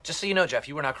Just so you know, Jeff,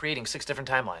 you were now creating 6 different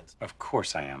timelines. Of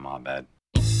course I am, Abed.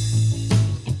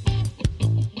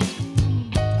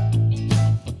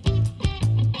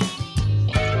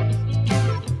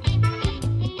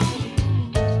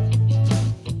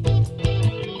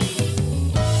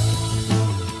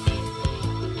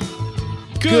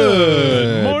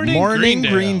 Good morning,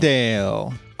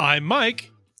 Greendale. I'm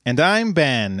Mike. And I'm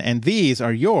Ben, and these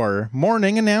are your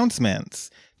morning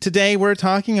announcements. Today we're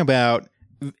talking about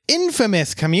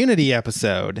infamous community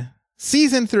episode,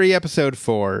 Season 3, Episode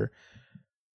 4,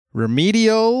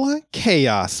 Remedial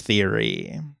Chaos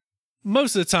Theory.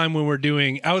 Most of the time when we're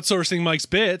doing Outsourcing Mike's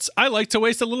Bits, I like to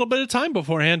waste a little bit of time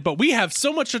beforehand, but we have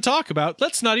so much to talk about,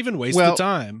 let's not even waste the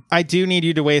time. I do need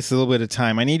you to waste a little bit of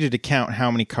time. I need you to count how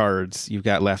many cards you've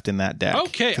got left in that deck.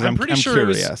 Okay, I'm pretty sure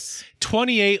curious. It was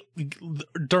 28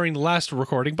 during the last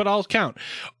recording, but I'll count.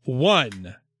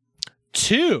 1,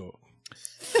 2,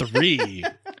 3,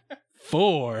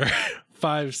 4,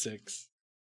 5, 6.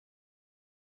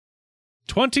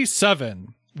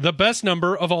 27. The best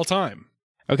number of all time.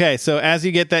 Okay, so as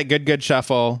you get that good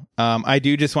shuffle, I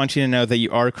do just want you to know that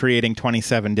you are creating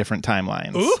 27 different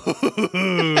timelines.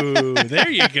 Ooh, there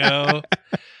you go.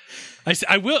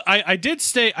 I did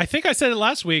stay, I think I said it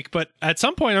last week, but at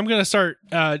some point I'm going to start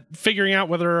figuring out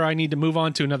whether I need to move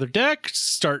on to another deck,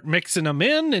 start mixing them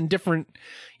in different,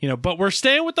 but we're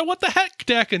staying with the what the heck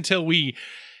deck until we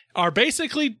are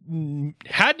basically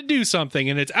had to do something,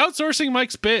 and it's Outsourcing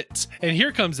Mike's Bits. And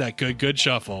here comes that good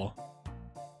shuffle.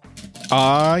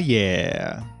 Ah,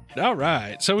 yeah. All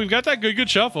right. So we've got that good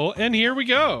shuffle, and here we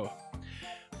go.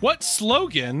 What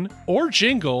slogan or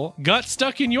jingle got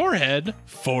stuck in your head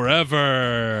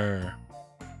forever?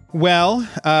 Well,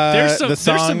 there's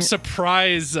some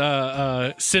surprise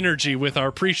synergy with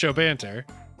our pre-show banter.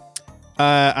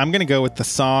 I'm going to go with the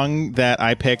song that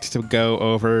I picked to go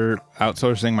over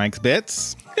Outsourcing Mike's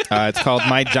Bits. It's called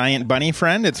My Giant Bunny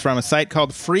Friend. It's from a site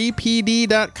called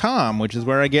freepd.com, which is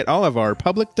where I get all of our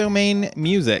public domain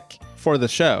music for the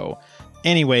show.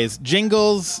 Anyways,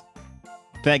 jingles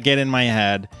that get in my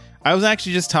head. I was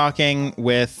actually just talking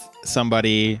with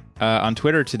somebody on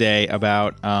Twitter today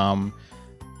about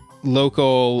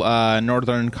local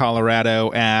Northern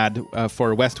Colorado ad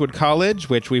for Westwood College,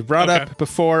 which we've brought up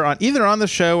before on either on the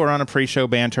show or on a pre-show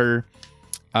banter,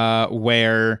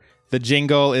 where the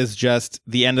jingle is just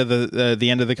the end of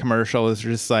the commercial is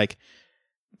just like,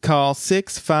 call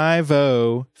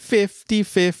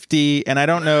 650-5050, and I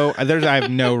don't know. I have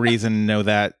no reason to know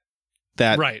that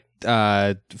right.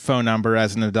 Phone number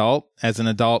as an adult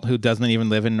who doesn't even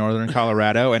live in Northern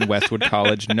Colorado, and Westwood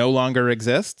College no longer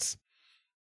exists.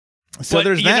 So but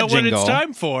there's that jingle. You know what it's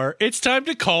time for? It's time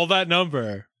to call that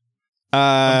number.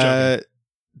 There's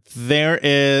that.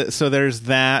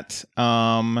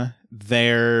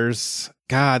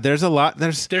 There's a lot.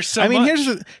 There's so much.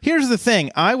 Here's the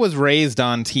thing. I was raised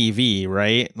on TV,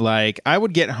 right? Like, I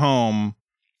would get home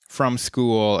from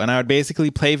school and I would basically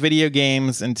play video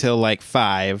games until like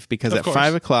 5, because at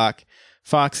 5 o'clock,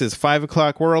 Fox's 5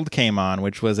 o'clock World came on,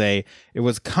 which was it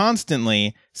was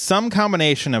constantly some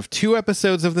combination of 2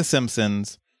 episodes of The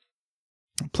Simpsons,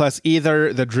 plus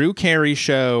either the Drew Carey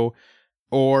Show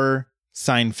or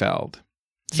Seinfeld.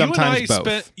 Sometimes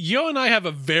both. You and I have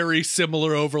a very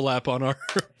similar overlap on our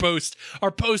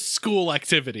post-school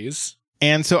activities.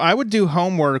 And so I would do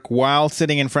homework while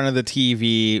sitting in front of the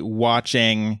TV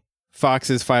watching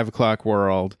Fox's 5 o'clock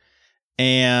World.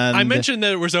 And I mentioned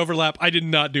that it was overlap. I did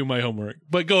not do my homework,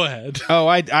 but go ahead. Oh,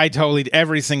 I totally,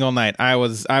 every single night I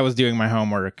was doing my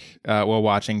homework while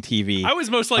watching TV. I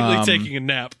was most likely taking a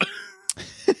nap.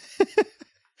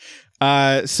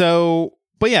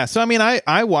 But yeah, so I mean,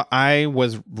 I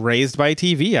was raised by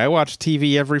TV. I watched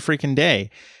TV every freaking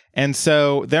day. And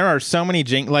so there are so many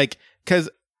because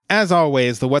as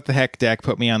always, the What the Heck deck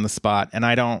put me on the spot, and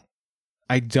I don't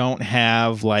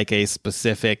have like a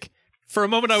specific For a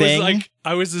moment thing.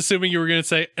 I was assuming you were going to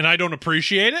say, and I don't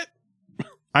appreciate it.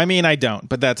 I mean, I don't,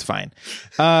 but that's fine.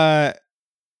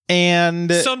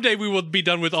 And someday we will be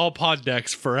done with all pod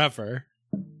decks forever.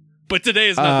 But today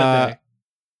is not the day.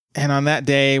 And on that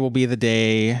day will be the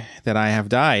day that I have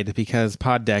died, because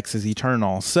Poddex is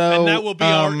eternal. So, and that will be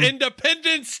our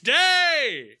Independence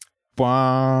Day.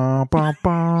 Bah, bah,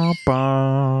 bah,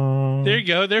 bah. There you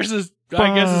go. I guess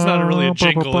it's not really a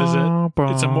jingle, is it?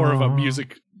 It's more of a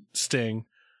music sting.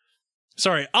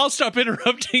 Sorry, I'll stop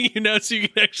interrupting you now so you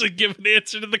can actually give an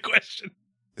answer to the question.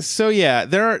 So yeah,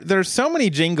 there's so many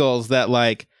jingles that,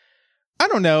 like, I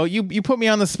don't know. You put me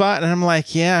on the spot, and I'm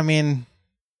like, yeah, I mean,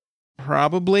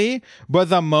 probably. But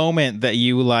the moment that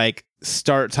you like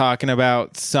start talking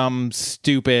about some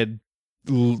stupid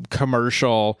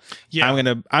commercial. Yeah.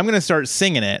 I'm gonna start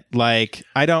singing it. Like,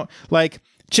 I don't like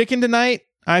chicken tonight.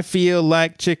 I feel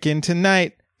like chicken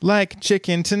tonight. Like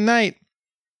chicken tonight.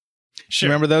 Sure.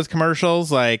 Remember those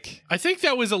commercials? Like, I think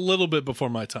that was a little bit before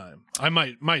my time. I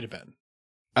might have been.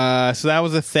 So that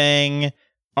was a thing.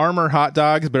 Armor hot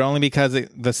dogs, but only because of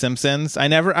The Simpsons.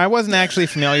 I wasn't actually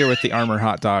familiar with the Armor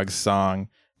hot dogs song,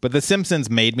 but The Simpsons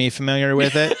made me familiar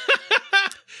with it.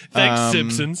 Thanks,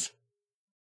 Simpsons.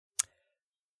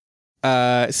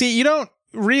 See, you don't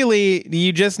really.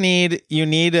 You just need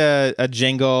a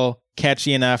jingle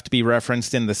catchy enough to be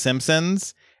referenced in The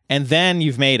Simpsons, and then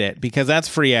you've made it, because that's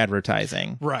free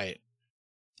advertising. Right.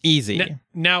 Easy.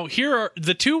 Now, here are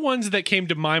the two ones that came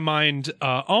to my mind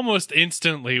almost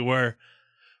instantly were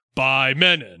by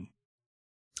Menon.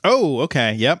 Oh,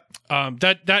 okay. Yep.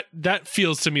 That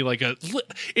feels to me like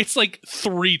it's like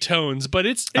 3 tones, but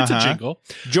it's a jingle.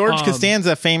 George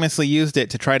Costanza famously used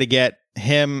it to try to get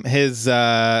his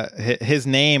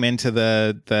name into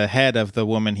the head of the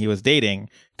woman he was dating,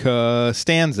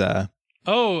 Costanza.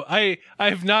 Oh, I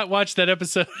have not watched that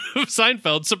episode of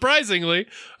Seinfeld, surprisingly,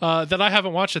 that I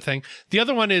haven't watched a thing. The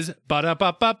other one is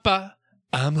ba-da-ba-ba-ba,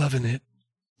 I'm loving it.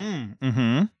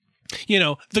 Mm-hmm. You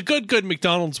know, the good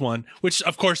McDonald's one, which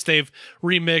of course they've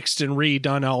remixed and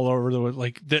redone all over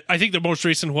the I think the most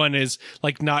recent one is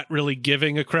like not really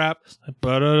giving a crap.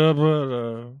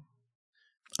 Ba-da-da-ba-da.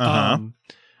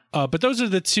 But those are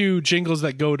the two jingles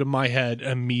that go to my head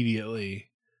immediately.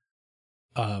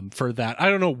 For that, I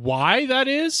don't know why that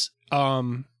is,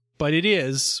 but it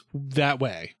is that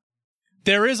way.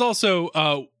 There is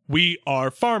also "We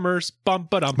Are Farmers," bum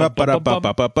ba dum bum bum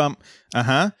bum bum.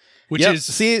 Which is,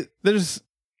 see, there's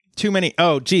too many.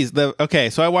 Oh, geez. Okay,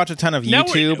 so I watch a ton of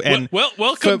YouTube, and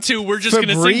welcome to. We're just going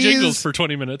to sing jingles for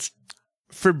 20 minutes.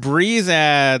 Febreze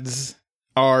ads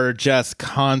are just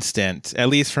constant, at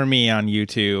least for me on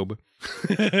YouTube.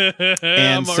 And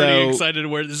I'm already excited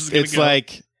where this is going to go. It's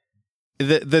like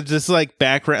the just like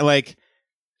background, like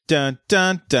dun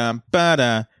dun dun ba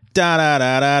da da da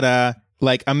da da da,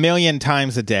 like a million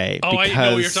times a day. Oh, I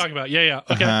know what you're talking about. Yeah.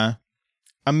 Okay.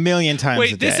 A million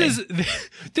times a day.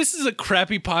 This is a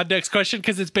crappy Poddex question,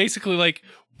 because it's basically like,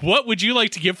 what would you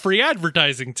like to give free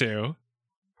advertising to?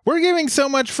 We're giving so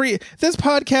much free. This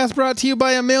podcast brought to you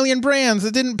by a million brands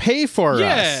that didn't pay for us.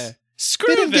 Yeah,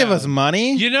 screw them. They didn't give us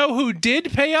money. You know who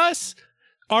did pay us?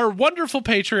 Our wonderful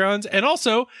Patreons. And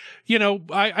also, you know,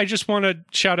 I just want to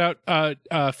shout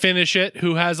out Finish It,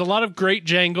 who has a lot of great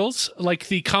jangles, like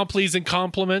the Complees and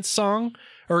Compliments song,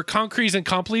 or Concretes and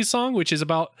Complees song, which is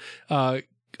about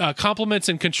compliments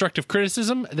and constructive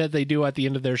criticism that they do at the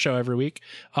end of their show every week.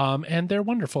 And they're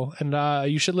wonderful.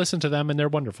 And you should listen to them, and they're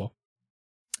wonderful.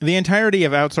 The entirety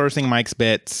of Outsourcing Mike's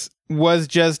Bits was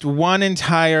just one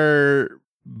entire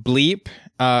bleep.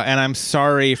 And I'm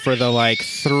sorry for the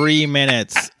 3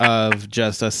 minutes of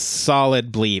just a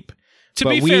solid bleep. To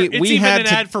be fair, it's even an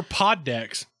ad for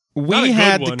Poddex. We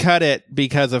had to cut it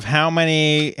because of how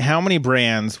many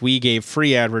brands we gave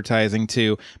free advertising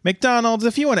to. McDonald's,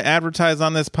 if you want to advertise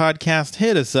on this podcast,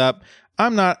 hit us up.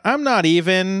 I'm not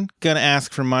even gonna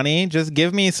ask for money. Just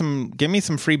give me some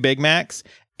free Big Macs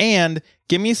and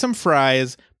give me some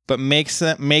fries, but make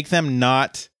them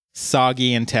not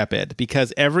soggy and tepid,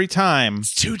 because every time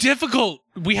it's too difficult.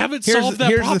 We haven't solved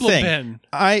that problem, Ben.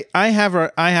 I have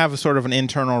a sort of an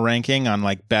internal ranking on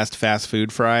best fast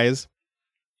food fries.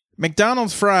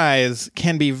 McDonald's fries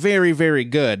can be very, very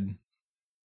good.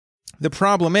 The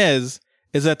problem is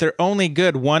that they're only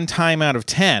good 1 time out of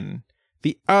 10.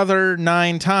 The other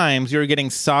 9 times you're getting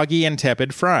soggy and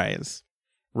tepid fries,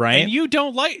 right?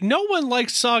 And no one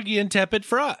likes soggy and tepid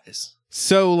fries.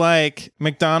 So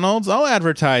McDonald's, I'll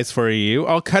advertise for you.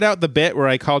 I'll cut out the bit where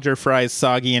I called your fries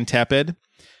soggy and tepid.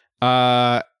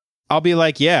 I'll be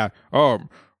like, yeah.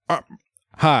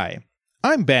 Hi.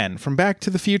 I'm Ben from Back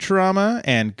to the Futurama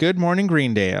and Good Morning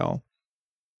Greendale.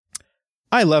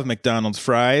 I love McDonald's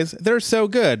fries. They're so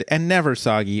good and never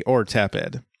soggy or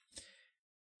tepid.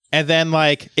 And then,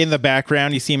 in the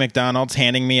background, you see McDonald's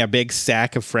handing me a big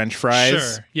sack of French fries.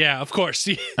 Sure. Yeah, of course.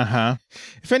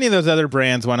 If any of those other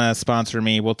brands want to sponsor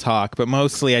me, we'll talk. But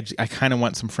mostly, I kind of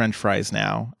want some French fries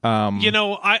now. And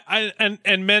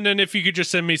Menon, if you could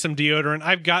just send me some deodorant.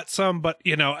 I've got some, but,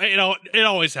 it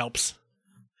always helps.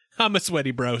 I'm a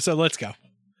sweaty bro, so let's go.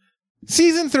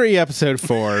 Season 3, Episode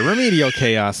 4, Remedial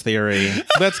Chaos Theory.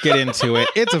 Let's get into it.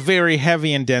 It's a very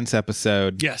heavy and dense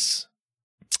episode. Yes.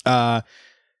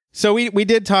 So we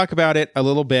did talk about it a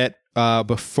little bit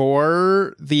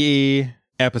before the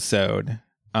episode.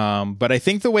 But I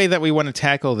think the way that we want to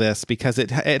tackle this, because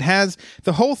it has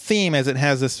the whole theme, as it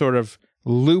has this sort of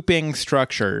looping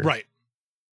structure. Right.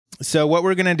 So what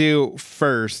we're going to do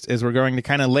first is we're going to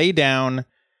kind of lay down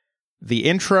the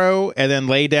intro and then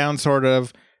lay down sort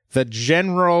of the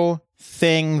general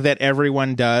thing that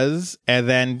everyone does and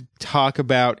then talk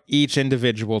about each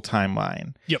individual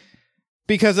timeline. Yep.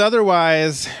 Because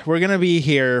otherwise, we're going to be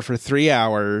here for 3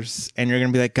 hours and you're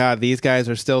going to be like, God, these guys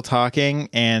are still talking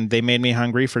and they made me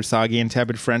hungry for soggy and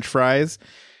tepid French fries.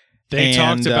 They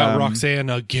talked about Roxanne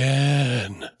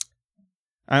again.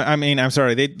 I mean, I'm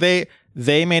sorry.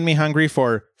 They made me hungry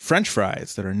for French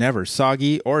fries that are never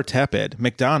soggy or tepid.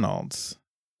 McDonald's.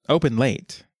 Open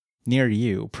late. Near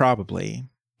you, probably.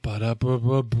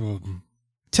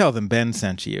 Tell them Ben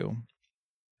sent you.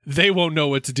 They won't know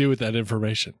what to do with that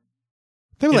information.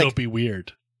 It'll be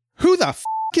weird. Who the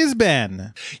is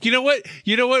Ben? You know what?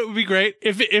 You know what would be great?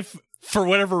 If for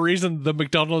whatever reason the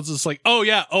McDonald's is like, oh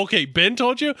yeah, okay, Ben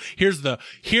told you. Here's the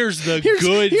good stuff,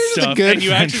 and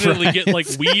you French accidentally fries. get like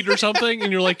weed or something,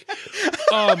 and you're like,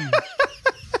 I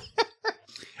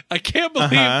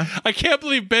can't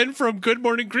believe Ben from Good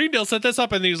Morning Greendale set this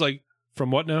up, and he's like,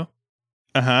 from what now?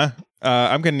 I'm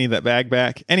gonna need that bag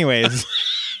back. Anyways,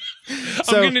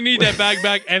 I'm gonna need that bag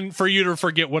back, and for you to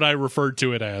forget what I referred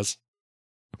to it as.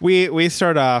 We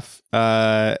start off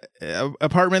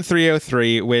apartment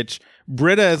 303, which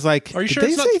Britta is like. Are you sure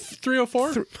it's not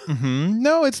 304?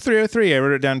 No, it's 303. I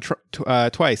wrote it down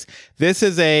twice. This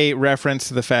is a reference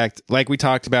to the fact, like we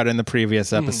talked about in the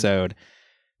previous episode,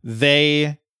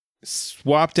 they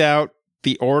swapped out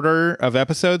the order of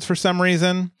episodes for some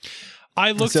reason.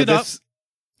 I looked it up.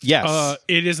 Yes.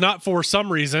 It is not for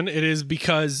some reason. It is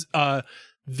because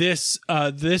this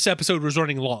episode was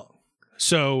running long.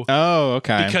 So,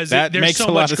 okay. Because that there's makes so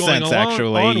a lot much of going sense,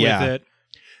 actually. on Yeah. with it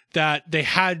that they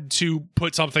had to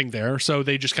put something there. So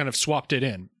they just kind of swapped it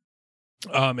in.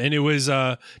 And it was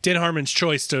Dan Harmon's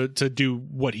choice to do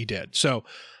what he did. So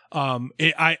I'm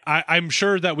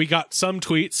sure that we got some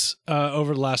tweets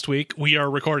over the last week. We are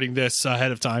recording this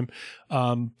ahead of time.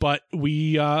 But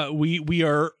we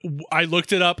are, I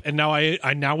looked it up and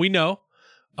now we know.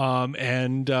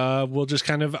 And we'll just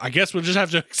kind of, I guess we'll just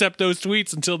have to accept those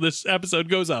tweets until this episode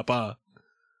goes up.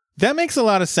 That makes a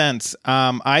lot of sense.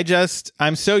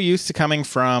 I'm so used to coming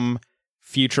from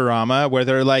Futurama where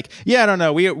they're like, yeah, I don't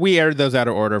know. We aired those out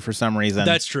of order for some reason.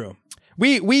 That's true.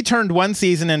 We turned one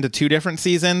season into 2 different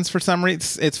seasons for some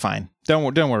reason. It's fine.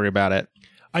 Don't worry about it.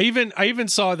 I even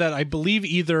saw that I believe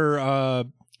either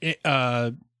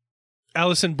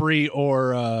Alison Brie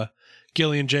or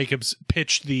Gillian Jacobs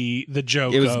pitched the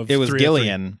joke. It was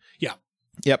Gillian. Yeah.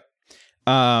 Yep.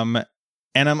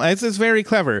 And it's very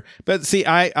clever. But see,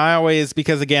 I always,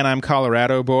 because again, I'm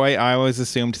Colorado boy, I always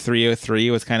assumed 303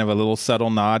 was kind of a little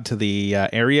subtle nod to the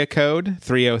area code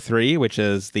 303, which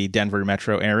is the Denver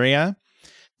metro area.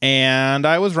 And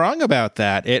I was wrong about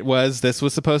that. This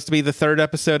was supposed to be the 3rd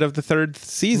episode of the 3rd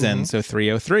season, so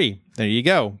 303. There you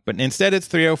go. But instead it's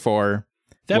 304.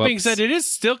 That being said, it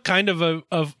is still kind of an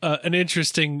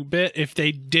interesting bit if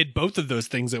they did both of those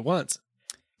things at once.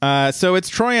 So it's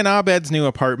Troy and Abed's new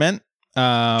apartment.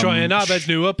 Troy and Abed's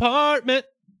new apartment.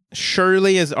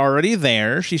 Shirley is already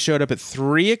there. She showed up at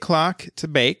 3:00 to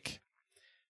bake.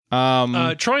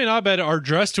 Troy and Abed are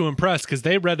dressed to impress because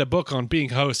they read a book on being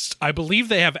hosts. I believe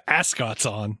they have ascots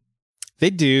on. They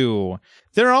do.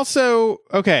 They're also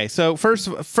okay. So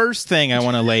first thing I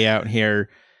want to lay out here.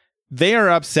 They are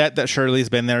upset that Shirley's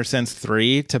been there since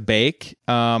 3 to bake.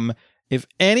 If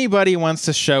anybody wants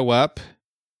to show up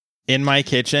in my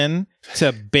kitchen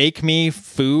to bake me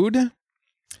food,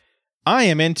 I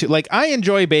am into, I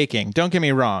enjoy baking. Don't get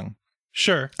me wrong.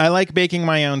 Sure. I like baking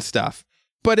my own stuff.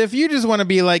 But if you just want to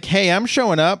be like, hey, I'm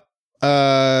showing up,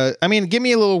 give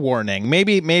me a little warning.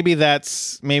 Maybe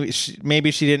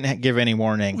she didn't give any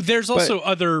warning. There's also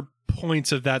other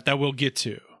points of that we'll get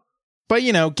to. But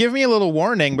give me a little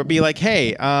warning, but be like,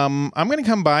 hey, I'm gonna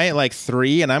come by at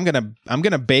 3 and I'm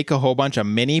gonna bake a whole bunch of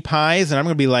mini pies and I'm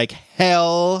gonna be like,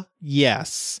 hell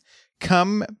yes.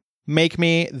 Come make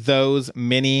me those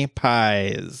mini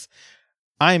pies.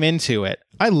 I'm into it.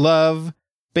 I love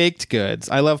baked goods.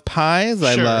 I love pies. Sure.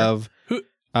 I love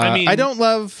I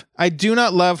do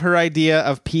not love her idea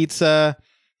of pizza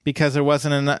because there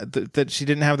wasn't enough, that she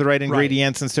didn't have the right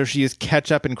ingredients, and so she used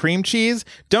ketchup and cream cheese.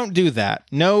 Don't do that.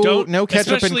 No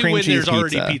ketchup and cream cheese pizza. Especially when there's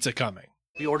already pizza coming.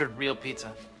 We ordered real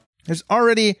pizza. There's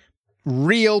already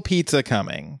real pizza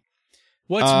coming.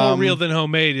 What's more real than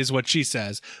homemade is what she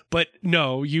says. But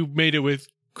no, you made it with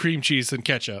cream cheese and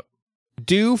ketchup.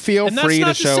 Do feel free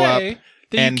to show up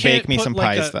and bake me some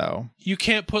pies, though. You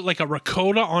can't put a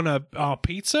ricotta on a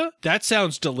pizza? That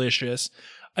sounds delicious.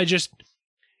 The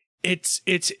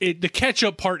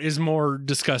ketchup part is more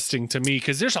disgusting to me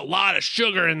because there's a lot of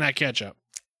sugar in that ketchup.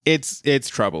 it's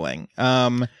troubling.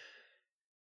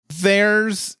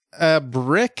 There's a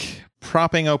brick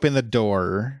propping open the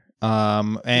door,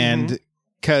 and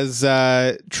because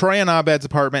Troy and Abed's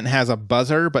apartment has a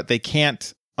buzzer, but they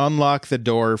can't unlock the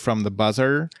door from the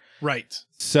buzzer. Right.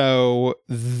 So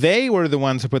they were the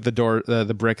ones who put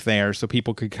the brick there so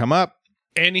people could come up.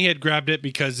 And he had grabbed it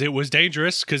because it was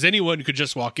dangerous, because anyone could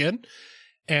just walk in.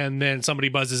 And then somebody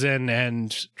buzzes in,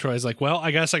 and Troy's like, well,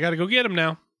 I guess I got to go get him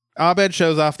now. Abed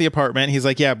shows off the apartment. He's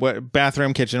like, yeah,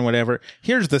 bathroom, kitchen, whatever.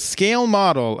 Here's the scale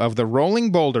model of the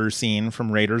rolling boulder scene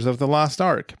from Raiders of the Lost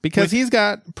Ark, because he's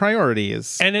got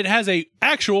priorities. And it has a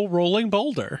actual rolling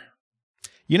boulder.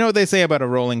 You know what they say about a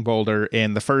rolling boulder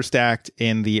in the first act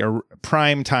in the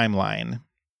Prime timeline?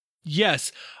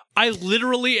 Yes. I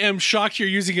literally am shocked you're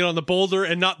using it on the boulder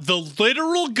and not the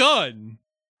literal gun.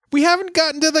 We haven't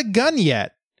gotten to the gun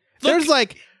yet.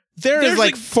 Look, there's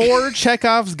like 4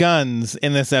 Chekhov's guns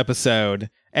in this episode,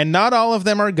 and not all of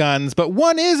them are guns, but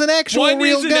one is an actual real gun.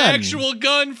 One is an actual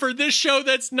gun for this show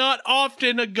that's not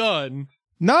often a gun.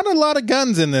 Not a lot of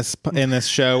guns in this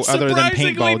show other than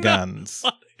paintball guns.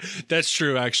 That's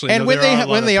true, actually. And when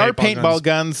they are paintball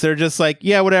guns, they're just like,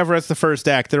 yeah, whatever. It's the first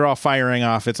act. They're all firing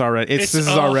off. This is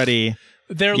already.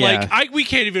 They're like, we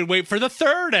can't even wait for the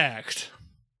third act.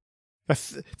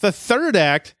 The third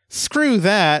act? Screw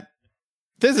that.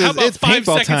 How about it's 5 paintball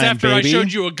seconds time, after baby. I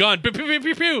showed you a gun? Pew pew pew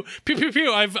pew pew pew pew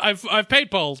pew. I've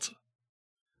paintballed.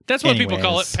 That's what people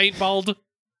call it, paintballed.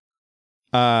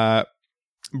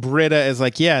 Britta is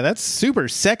like, yeah, that's super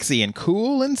sexy and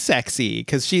cool and sexy,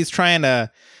 because she's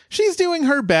doing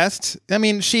her best. I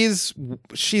mean, she's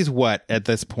what at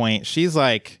this point? She's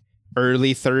like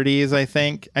early 30s, I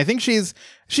think. I think she's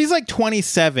like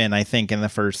 27, I think, in the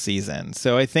first season.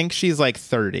 So I think she's like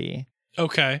 30.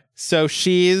 Okay. So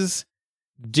she's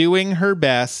doing her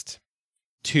best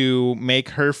to make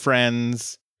her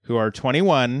friends who are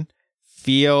 21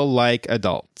 feel like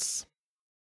adults.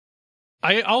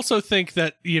 I also think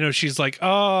that, she's like,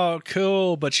 oh,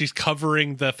 cool, but she's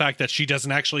covering the fact that she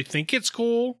doesn't actually think it's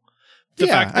cool. The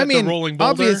fact that the rolling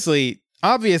boulder.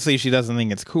 Obviously she doesn't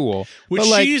think it's cool. Which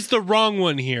but she's the wrong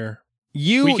one here.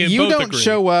 You don't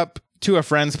show up to a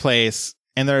friend's place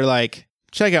and they're like,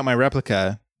 check out my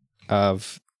replica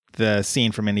of the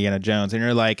scene from Indiana Jones. And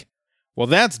you're like, well,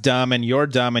 that's dumb and you're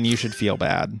dumb and you should feel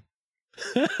bad.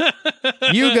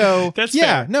 You go, that's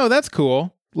fair. No, that's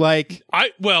cool. Like,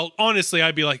 honestly,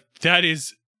 I'd be like, that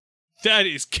is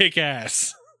kick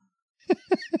ass.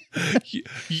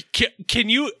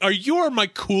 You are my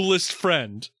coolest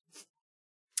friend.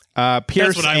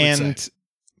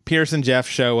 Pierce and Jeff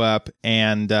show up,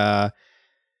 and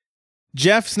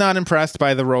Jeff's not impressed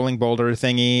by the rolling boulder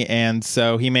thingy, and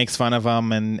so he makes fun of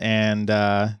him, and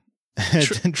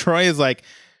Troy is like,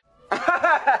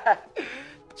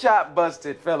 chop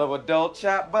busted, fellow adult,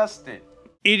 chop busted.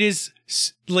 It is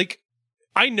like,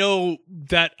 I know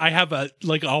that I have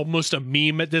almost a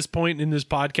meme at this point in this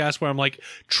podcast where I'm like,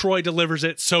 Troy delivers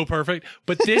it so perfect.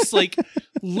 But this,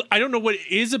 I don't know what it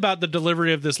is about the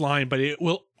delivery of this line, but it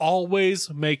will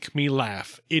always make me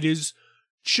laugh. It is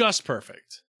just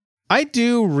perfect. I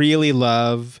do really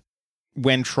love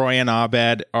when Troy and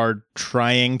Abed are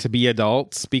trying to be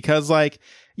adults, because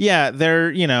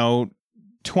they're,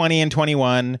 20 and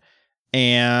 21,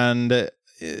 and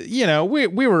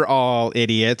we were all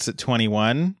idiots at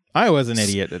 21. I was an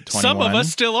idiot at 21. Some of us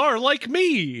still are, like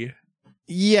me.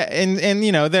 Yeah, and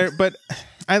they're, but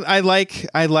I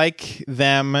like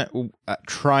them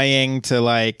trying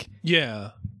to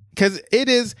because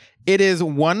it is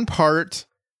one part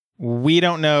we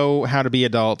don't know how to be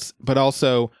adults, but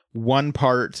also one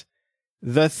part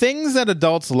the things that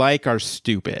adults like are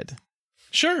stupid.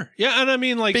 Sure, yeah, and I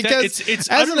mean because it's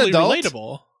utterly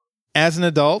relatable. As an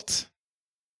adult,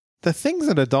 the things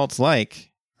that adults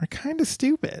like are kind of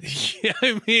stupid. Yeah,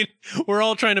 I mean, we're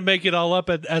all trying to make it all up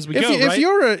as we go, right?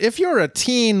 If you're a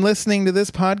teen listening to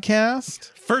this podcast,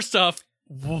 first off,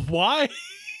 why?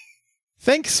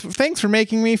 Thanks for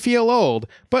making me feel old.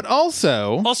 But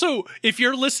also, if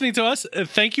you're listening to us,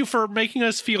 thank you for making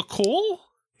us feel cool.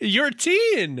 You're a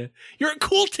teen. You're a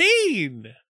cool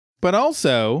teen. But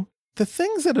also, the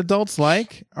things that adults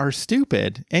like are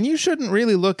stupid, and you shouldn't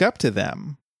really look up to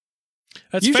them.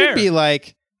 That's you fair. should be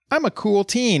like, I'm a cool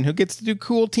teen who gets to do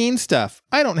cool teen stuff.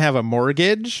 I don't have a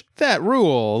mortgage. That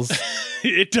rules.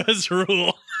 It does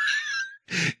rule.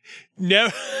 No,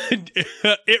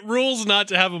 it rules not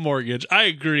to have a mortgage. I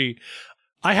agree.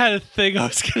 I had a thing I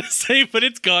was going to say, but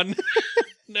it's gone.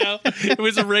 No, it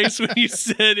was erased when you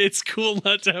said it's cool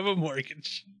not to have a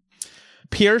mortgage.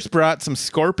 Pierce brought some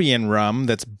scorpion rum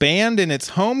that's banned in its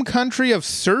home country of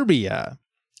Serbia.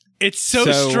 It's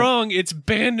so strong. It's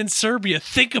banned in Serbia.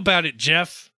 Think about it,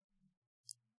 Jeff.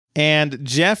 And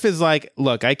Jeff is like,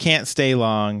 look, I can't stay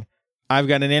long. I've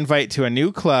got an invite to a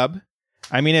new club.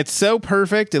 I mean, it's so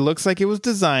perfect. It looks like it was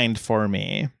designed for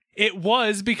me. It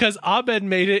was, because Abed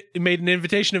made an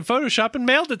invitation in Photoshop and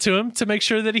mailed it to him to make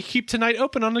sure that he keep tonight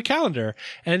open on the calendar.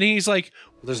 And he's like,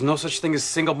 there's no such thing as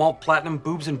single malt platinum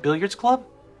boobs and billiards club?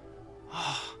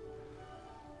 Oh,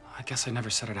 I guess I never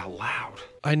said it out loud.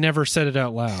 I never said it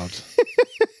out loud.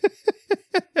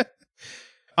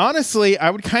 Honestly, I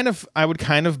would kind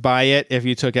of buy it if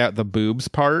you took out the boobs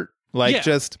part. Like,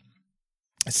 just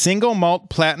single malt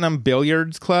platinum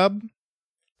billiards club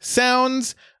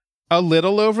sounds a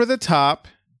little over the top,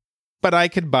 but I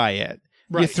could buy it.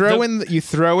 Right. You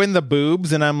throw in the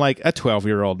boobs, and I'm like, a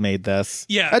 12-year-old made this.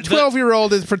 Yeah, a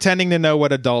 12-year-old is pretending to know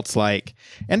what adults like.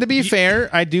 And to be fair,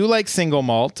 I do like single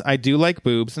malt. I do like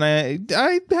boobs, and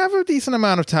I have a decent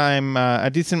amount of time,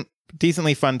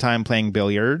 decently fun time playing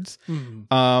billiards.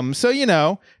 Mm.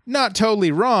 So not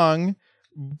totally wrong,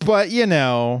 but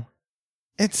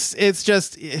it's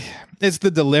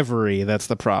the delivery that's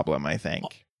the problem, I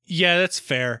think. Yeah, that's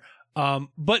fair.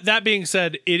 But that being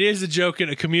said, it is a joke in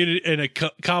a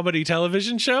comedy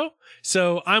television show,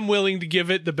 so I'm willing to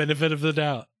give it the benefit of the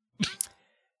doubt.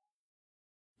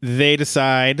 They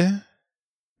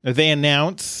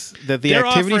announce that the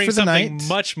activity for the night,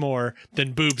 much more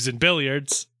than boobs and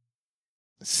billiards.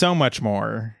 So much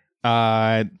more.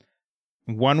 1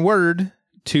 word,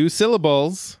 2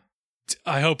 syllables.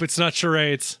 I hope it's not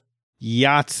charades.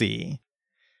 Yahtzee.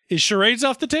 Is charades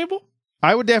off the table?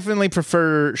 I would definitely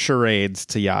prefer charades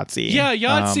to Yahtzee. Yeah,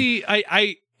 Yahtzee.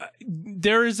 I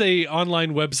there is a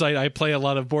online website I play a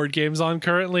lot of board games on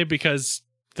currently because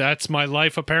that's my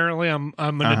life. Apparently, I'm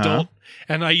an adult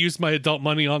and I use my adult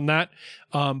money on that.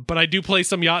 But I do play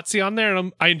some Yahtzee on there,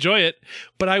 and I enjoy it.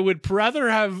 But I would rather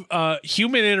have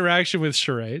human interaction with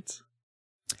charades.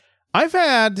 I've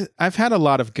had a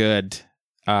lot of good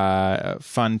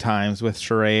fun times with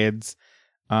charades.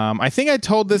 I think I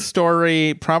told this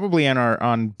story probably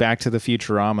on Back to the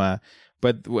Futurama,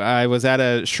 but I was at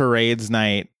a charades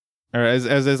night, or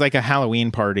as like a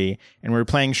Halloween party, and we were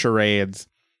playing charades,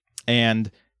 and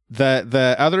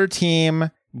the other team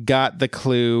got the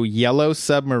clue yellow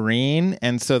submarine,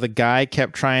 and so the guy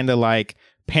kept trying to like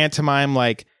pantomime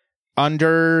like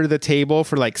under the table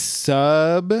for like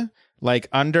sub, like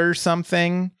under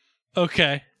something.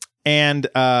 Okay. And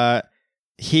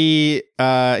he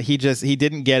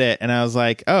didn't get it, and I was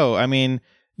like, oh, I mean,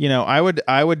 I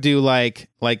would do like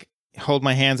hold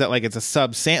my hands out like it's a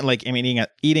sub like I mean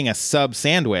eating a sub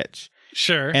sandwich.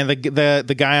 Sure. And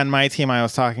the guy on my team I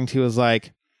was talking to was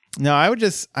like, no, I would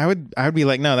be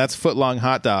like, no, that's foot long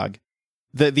hot dog.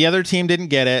 The other team didn't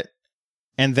get it,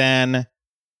 and then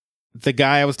the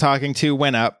guy I was talking to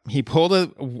went up. He pulled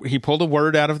a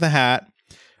word out of the hat,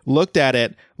 looked at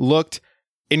it, looked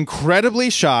incredibly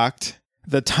shocked.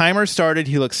 The timer started.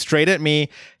 He looked straight at me.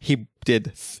 He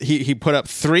put up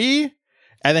 3,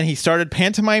 and then he started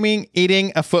pantomiming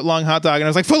eating a foot-long hot dog. And I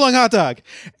was like, foot-long hot dog.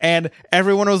 And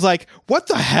everyone was like, what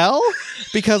the hell?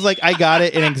 Because like I got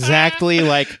it in exactly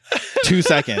like 2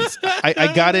 seconds.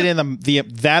 I got it in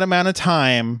that amount of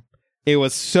time. It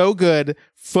was so good.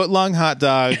 Foot-long hot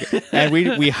dog. And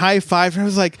we high-fived. And I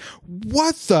was like,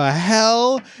 what the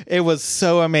hell? It was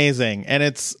so amazing. And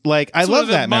it's like, I love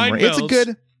that memory.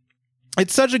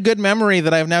 It's such a good memory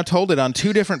that I've now told it on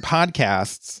 2 different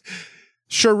podcasts.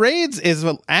 Charades is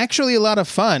actually a lot of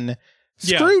fun.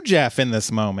 Screw Jeff in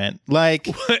this moment. Like,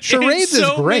 charades is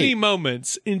great.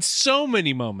 In so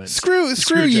many moments.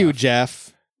 Screw you,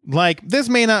 Jeff. Like, this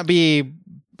may not be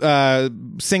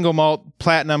single malt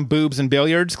platinum boobs and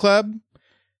billiards club,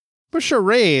 but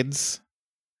charades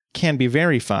can be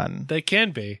very fun. They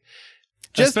can be.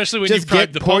 Especially when you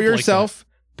bribe the pump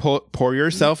pour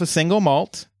yourself a single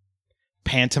malt,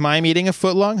 pantomime eating a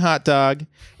foot-long hot dog,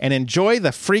 and enjoy the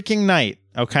freaking night,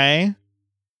 okay?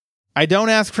 I don't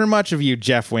ask for much of you,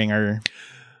 Jeff Winger,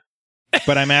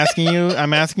 but I'm asking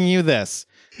you this.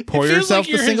 Pour yourself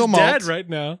the single malt. Dad right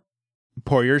now.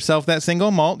 Pour yourself that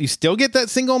single malt. You still get that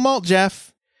single malt,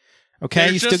 Jeff. Okay,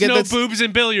 There's you still get no boobs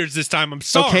and billiards this time. I'm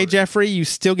sorry. Okay, Jeffrey, you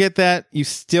still get that. You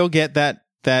still get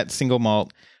that single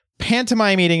malt.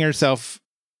 Pantomime eating yourself.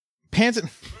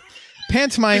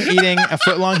 Pantomime eating a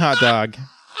foot-long hot dog.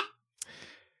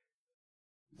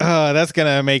 Oh, that's going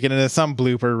to make it into some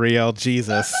blooper reel.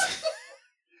 Jesus.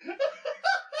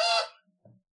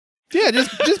 Yeah,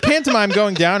 just pantomime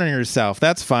going down on yourself.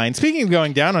 That's fine. Speaking of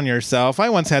going down on yourself, I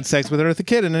once had sex with Eartha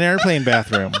Kitt in an airplane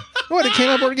bathroom. What? It came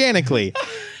up organically.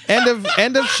 End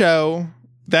of show.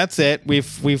 that's it. We've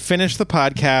finished the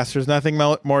podcast. There's nothing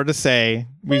more to say.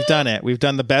 We've done it. We've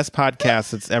done the best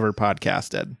podcast that's ever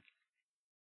podcasted.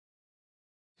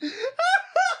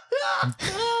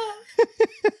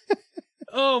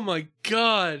 Oh my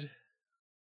God.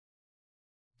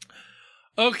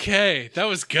 Okay, that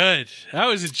was good. That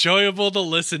was enjoyable to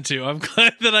listen to. I'm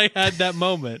glad that I had that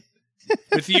moment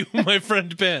with you, my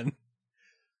friend Ben.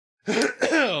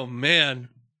 Oh, man.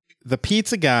 The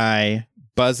pizza guy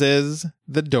buzzes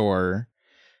the door,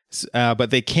 but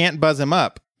they can't buzz him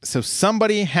up. So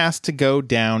somebody has to go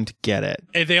down to get it.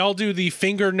 And they all do the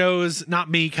finger, nose, not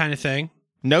me kind of thing.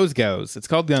 Nose goes. It's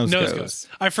called nose goes.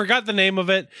 I forgot the name of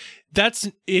it. That's,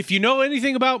 if you know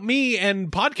anything about me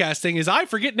and podcasting, is I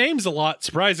forget names a lot,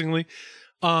 surprisingly.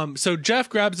 So Jeff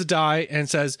grabs a die and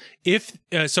says,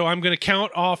 so I'm going to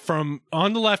count off from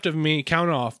on the left of me, count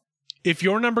off. If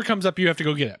your number comes up, you have to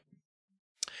go get it.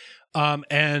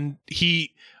 And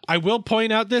I will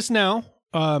point out this now.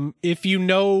 If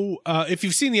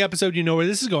you've seen the episode, you know where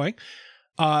this is going.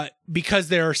 Because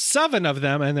there are 7 of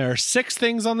them and there are 6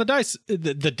 things on the dice,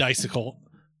 the dicicle.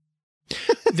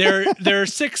 There are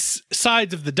 6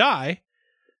 sides of the die.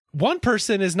 One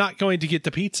person is not going to get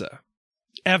the pizza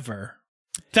ever.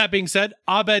 That being said,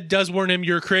 Abed does warn him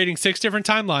you're creating 6 different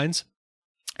timelines.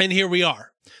 And here we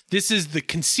are. This is the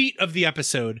conceit of the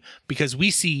episode because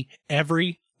we see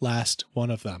every last one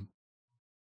of them.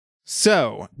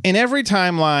 So in every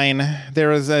timeline,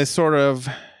 there is a sort of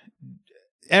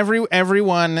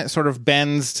everyone sort of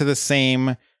bends to the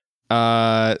same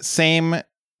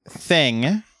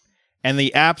thing, and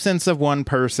the absence of one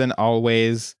person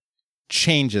always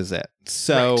changes it.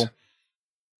 So right.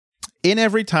 In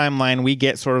every timeline, we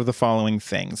get sort of the following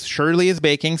things. Shirley is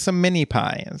baking some mini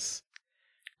pies.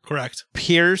 Correct.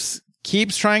 Pierce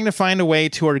keeps trying to find a way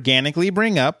to organically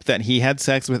bring up that he had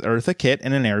sex with Eartha Kitt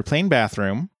in an airplane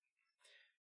bathroom,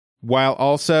 while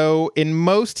also, in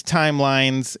most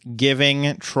timelines,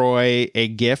 giving Troy a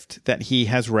gift that he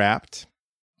has wrapped.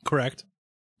 Correct.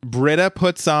 Britta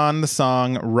puts on the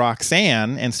song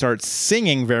Roxanne and starts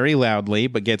singing very loudly,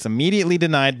 but gets immediately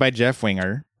denied by Jeff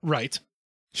Winger. Right.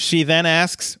 She then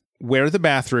asks where the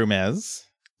bathroom is,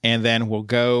 and then will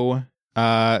go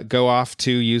off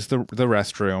to use the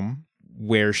restroom,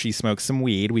 where she smokes some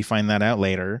weed. We find that out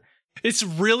later. It's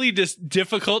really just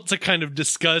difficult to kind of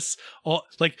discuss all,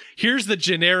 like, here's the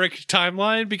generic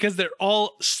timeline because they're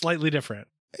all slightly different.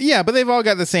 Yeah, but they've all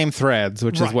got the same threads,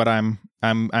 which right. is what I'm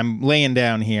laying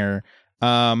down here.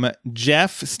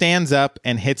 Jeff stands up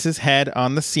and hits his head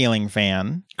on the ceiling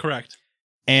fan. Correct.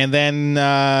 And then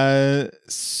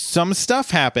some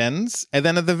stuff happens, and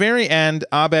then at the very end,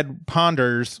 Abed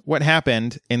ponders what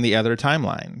happened in the other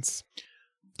timelines.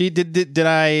 Did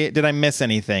I miss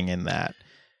anything in that?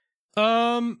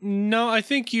 No, I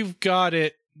think you've got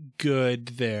it good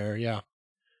there. Yeah.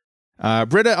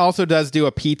 Britta also does do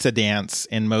a pizza dance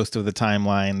in most of the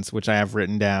timelines, which I have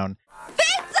written down.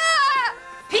 Pizza!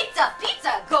 Pizza,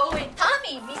 pizza, going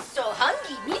Tommy, me so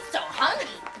hungry, me so hungry.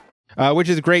 Which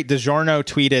is great. DiGiorno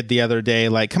tweeted the other day,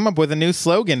 like, come up with a new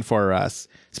slogan for us.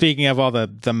 Speaking of all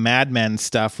the Mad Men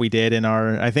stuff we did in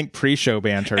our, I think, pre-show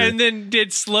banter. And then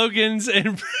did slogans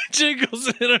and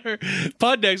jingles in our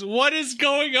pod decks. What is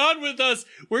going on with us?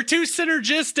 We're too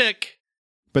synergistic.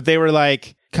 But they were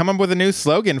like, come up with a new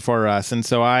slogan for us. And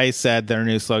so I said their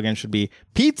new slogan should be,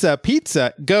 pizza,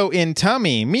 pizza, go in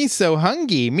tummy, me so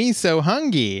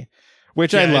hungry,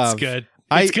 which I love. It's good.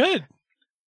 It's good.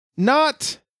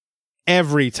 Not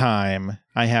every time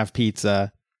I have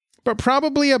pizza, but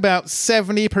probably about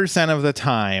 70% of the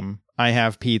time I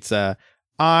have pizza,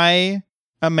 I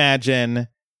imagine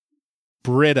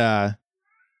Britta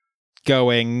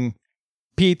going,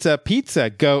 pizza,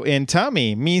 pizza, go in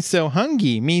tummy, me so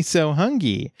hungry.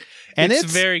 And it's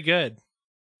very good.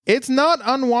 It's not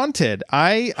unwanted.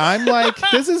 I'm like,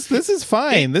 this is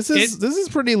fine. This is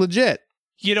pretty legit.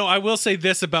 You know, I will say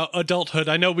this about adulthood.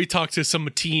 I know we talked to some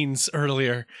teens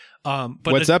earlier. But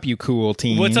what's up, you cool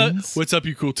teens? What's up,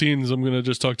 you cool teens? I'm gonna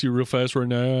just talk to you real fast right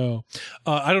now.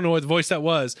 I don't know what voice that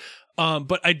was,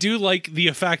 but I do like the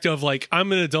effect of, like,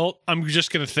 I'm an adult. I'm just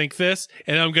gonna think this,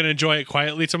 and I'm gonna enjoy it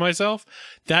quietly to myself.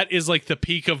 That is like the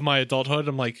peak of my adulthood.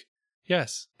 I'm like,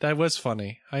 yes, that was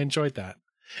funny. I enjoyed that.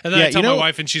 And then I tell my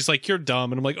wife, and she's like, "You're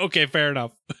dumb," and I'm like, "Okay, fair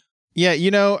enough." Yeah, you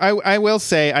know, I will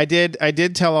say I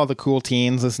did tell all the cool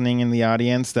teens listening in the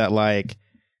audience that, like,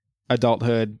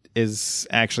 adulthood is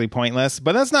actually pointless,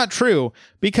 but that's not true,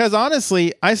 because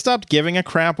honestly, I stopped giving a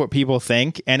crap what people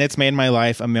think, and it's made my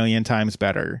life a million times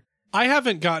better. I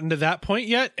haven't gotten to that point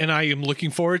yet, and I am looking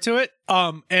forward to it.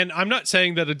 And I'm not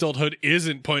saying that adulthood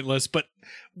isn't pointless, but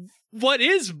what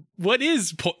does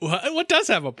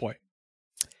have a point?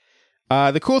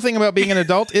 The cool thing about being an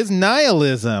adult is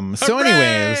nihilism. So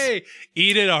anyways,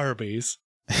 eat at Arby's.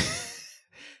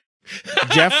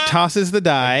 Jeff tosses the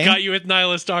die. Got you with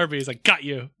nihilist Arby's. I got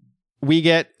you. We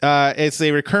get it's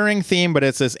a recurring theme, but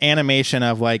it's this animation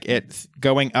of like it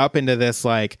going up into this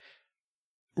like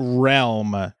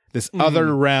realm, this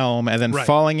other realm, and then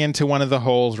falling into one of the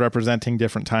holes representing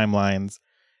different timelines.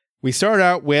 We start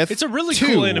out with it's a really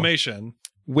cool animation,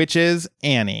 which is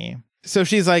Annie. So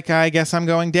she's like, I guess I'm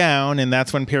going down, and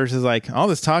that's when Pierce is like, all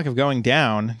this talk of going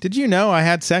down. Did you know I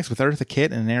had sex with Eartha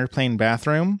Kitt in an airplane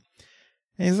bathroom?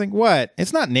 And he's like, what?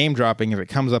 It's not name dropping if it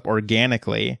comes up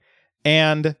organically.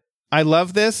 And I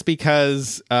love this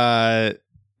because the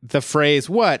phrase,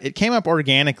 what? It came up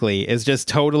organically is just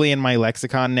totally in my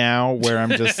lexicon now, where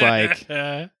I'm just like,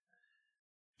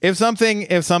 if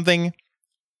something,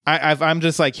 I'm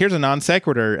just like, here's a non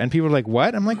sequitur. And people are like,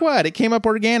 what? I'm like, what? It came up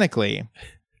organically.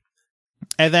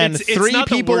 And then three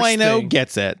people I know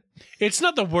gets it. It's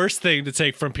not the worst thing to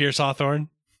take from Pierce Hawthorne.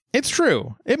 It's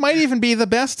true. It might even be the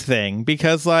best thing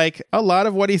because, like, a lot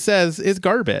of what he says is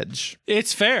garbage.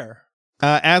 It's fair.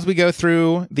 As we go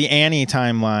through the Annie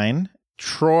timeline,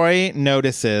 Troy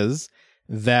notices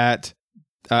that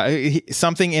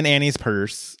something in Annie's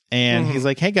purse, and he's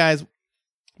like, hey, guys,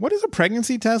 what does a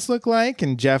pregnancy test look like?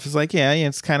 And Jeff is like, yeah,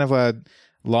 it's kind of a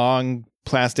long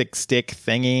plastic stick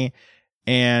thingy.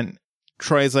 And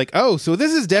Troy's like, oh, so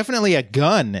this is definitely a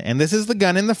gun. And this is the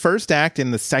gun in the first act in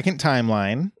the second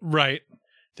timeline. Right.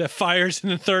 That fires in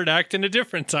the third act in a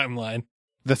different timeline.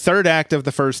 The third act of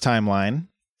the first timeline.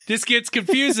 This gets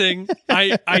confusing.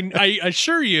 I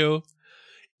assure you.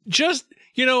 Just,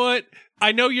 you know what?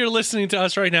 I know you're listening to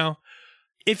us right now.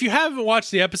 If you haven't watched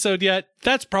the episode yet,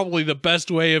 that's probably the best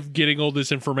way of getting all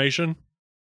this information.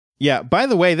 Yeah. By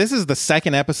the way, this is the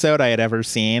second episode I had ever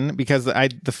seen because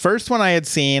the first one I had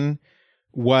seen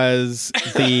was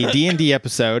the D&D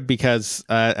episode because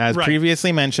as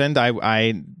previously mentioned,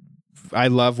 I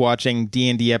love watching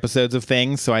D&D episodes of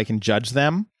things so I can judge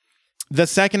them. The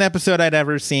second episode I'd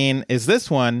ever seen is this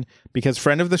one because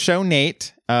friend of the show,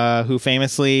 Nate, who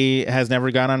famously has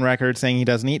never gone on record saying he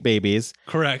doesn't eat babies.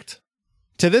 Correct.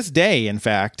 To this day, in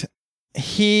fact,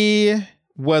 he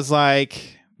was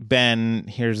like, Ben,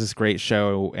 here's this great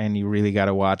show and you really got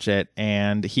to watch it.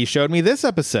 And he showed me this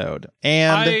episode.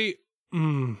 And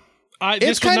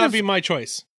this could not be my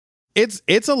choice. It's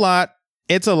a lot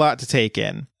to take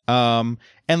in. And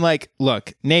like,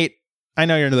 look, Nate, I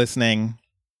know you're listening.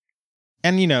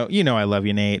 And you know I love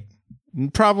you, Nate.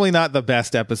 Probably not the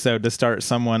best episode to start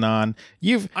someone on.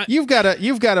 You've got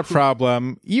a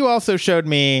problem. You also showed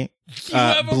me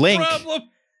Blink.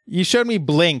 You showed me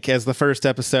Blink as the first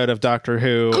episode of Doctor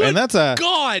Who, Good and that's a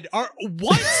God.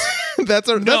 What? that's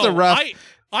a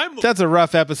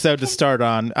rough episode to start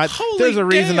on. There's a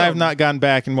reason I've not gone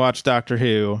back and watched Doctor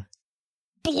Who.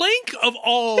 Blink of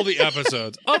all the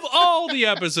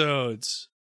episodes,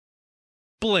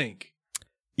 Blink.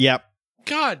 Yep.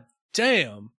 God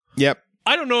damn. Yep.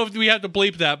 I don't know if we have to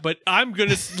bleep that, but I'm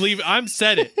gonna leave. I'm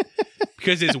said it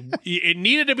because it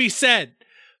needed to be said.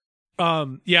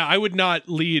 Yeah, I would not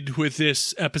lead with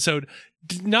this episode.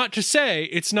 Not to say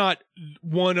it's not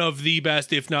one of the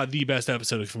best, if not the best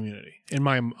episode of Community, in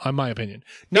my opinion.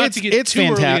 It's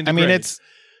fantastic. I mean, it's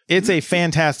a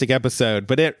fantastic episode,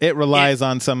 but it relies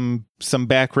on some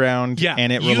background. Yeah,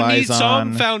 and it relies on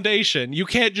some foundation. You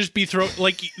can't just be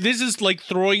this is like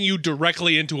throwing you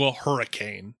directly into a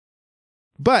hurricane.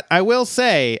 But I will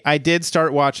say, I did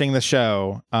start watching the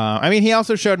show. I mean, he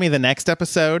also showed me the next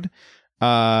episode. He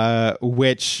showed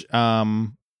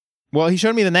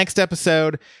me the next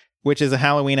episode, which is a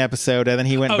Halloween episode, and then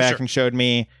he went back and showed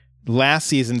me last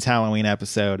season's Halloween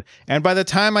episode. And by the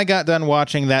time I got done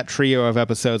watching that trio of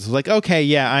episodes, I was like, okay,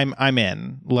 yeah, I'm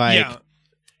in. Like, yeah.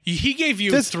 He gave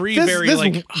you three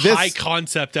high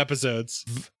concept episodes.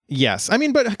 Yes, I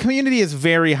mean, but Community is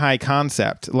very high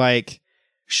concept. Like,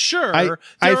 sure,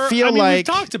 we've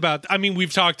talked about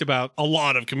a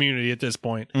lot of Community at this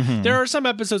point. Mm-hmm. There are some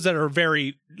episodes that are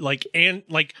very like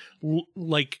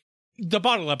the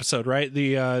bottle episode, right?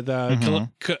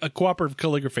 The cooperative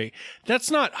calligraphy. That's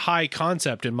not high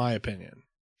concept in my opinion,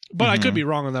 but I could be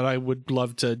wrong on that. I would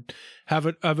love to have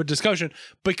a discussion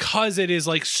because it is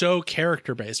like so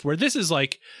character based. Where this is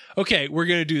like, okay, we're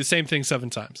gonna do the same thing 7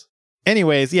 times.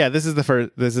 Anyways, yeah, this is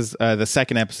the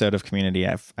second episode of Community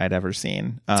I'd ever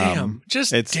seen.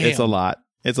 It's a lot.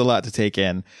 It's a lot to take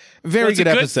in. Very good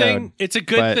episode. It's a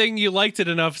good thing you liked it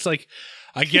enough. It's like,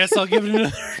 I guess I'll give it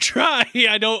another try.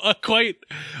 I don't quite.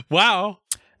 Wow.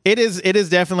 It is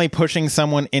definitely pushing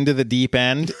someone into the deep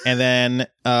end and then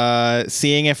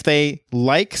seeing if they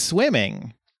like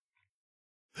swimming.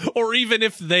 or even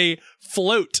if they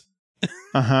float.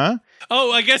 Uh-huh.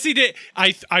 Oh, I guess he did.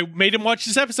 I made him watch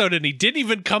this episode and he didn't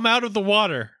even come out of the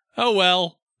water. Oh,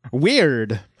 well.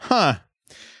 Weird. Huh.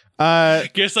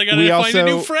 Guess I gotta find a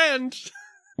new friend.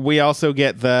 We also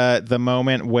get the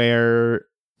moment where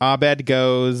Abed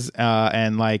goes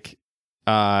and like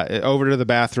over to the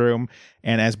bathroom,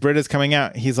 and as Britta's coming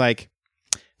out, he's like,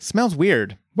 "Smells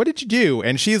weird. What did you do?"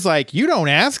 And she's like, "You don't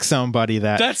ask somebody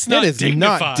that. That is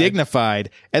not dignified."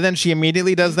 And then she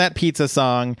immediately does that pizza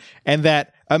song, and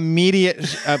that immediate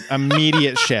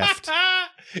shift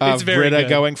of Britta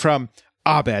going from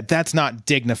Abed, that's not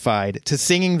dignified, to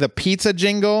singing the pizza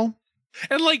jingle.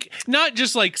 And like not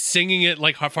just like singing it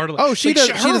like half-heartedly. Oh, she does.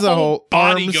 She does a whole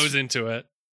body arms goes into it.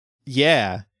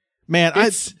 Yeah, man.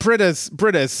 Britta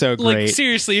is so great. Like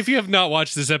seriously, if you have not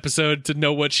watched this episode to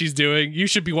know what she's doing, you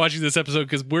should be watching this episode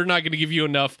because we're not going to give you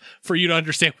enough for you to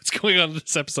understand what's going on in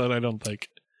this episode. I don't think.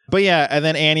 But yeah, and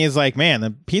then Annie is like, "Man,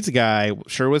 the pizza guy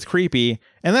sure was creepy,"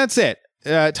 and that's it.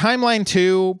 Timeline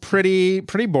 2,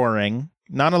 pretty boring.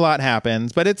 Not a lot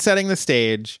happens, but it's setting the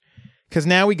stage. Because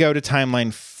now we go to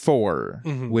timeline 4,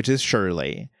 which is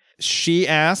Shirley. She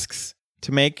asks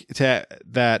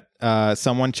that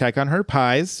someone check on her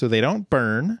pies so they don't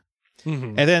burn.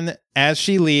 And then as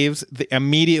she leaves,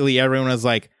 immediately everyone is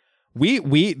like,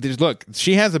 look,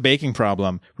 she has a baking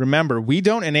problem. Remember, we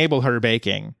don't enable her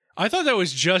baking. I thought that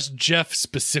was just Jeff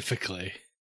specifically.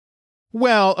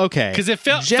 Well, okay. Because it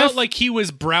felt like he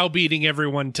was browbeating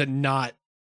everyone to not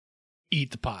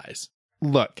eat the pies.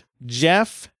 Look,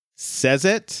 Jeff says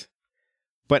it,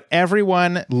 but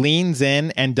everyone leans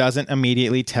in and doesn't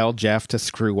immediately tell Jeff to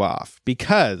screw off,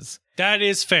 because that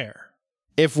is fair.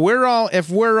 If we're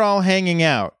all hanging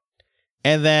out,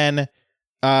 and then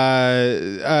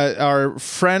our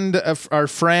friend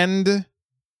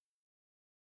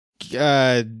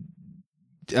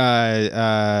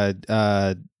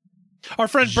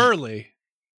Burley,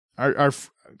 our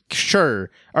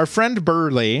friend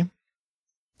Burley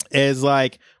is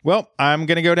like, well, I'm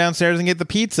going to go downstairs and get the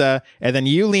pizza. And then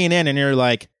you lean in and you're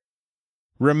like,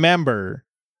 remember,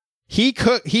 he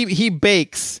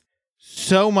bakes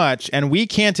so much and we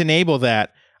can't enable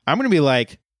that. I'm going to be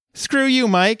like, screw you,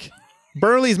 Mike.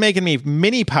 Burley's making me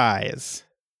mini pies.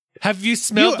 Have you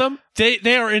smelled them? They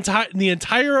are in the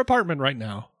entire apartment right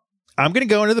now. I'm going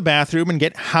to go into the bathroom and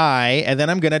get high, and then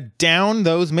I'm going to down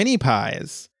those mini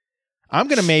pies. I'm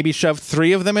going to maybe shove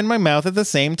 3 of them in my mouth at the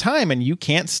same time, and you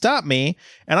can't stop me.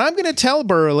 And I'm going to tell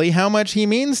Burley how much he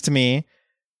means to me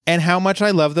and how much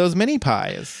I love those mini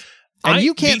pies. And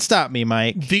you can't stop me,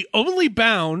 Mike. The only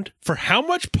bound for how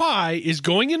much pie is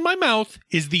going in my mouth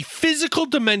is the physical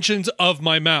dimensions of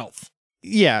my mouth.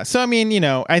 Yeah. So, I mean,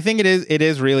 I think it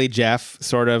is really Jeff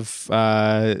sort of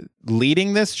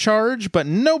leading this charge, but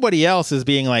nobody else is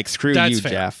being like, screw you,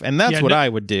 fair. Jeff. And that's what I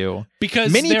would do.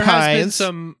 Because mini there pies, has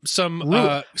been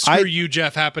some screw you,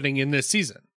 Jeff happening in this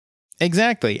season.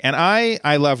 Exactly. And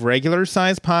I love regular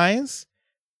size pies.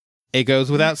 It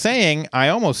goes without saying, I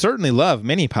almost certainly love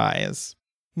mini pies.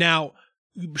 Now,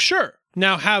 sure.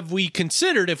 Now, have we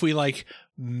considered if we like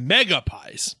mega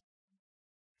pies?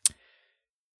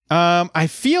 I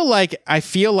feel like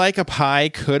a pie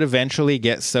could eventually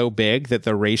get so big that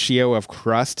the ratio of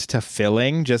crust to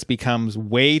filling just becomes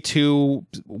way too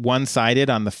one-sided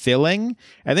on the filling,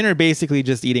 and then you're basically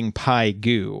just eating pie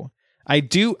goo. I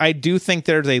do think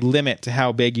there's a limit to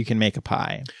how big you can make a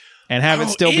pie and have it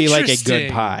still be like a good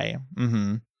pie.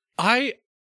 Mm-hmm.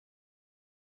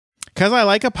 Because I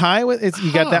like a pie with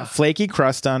you got that flaky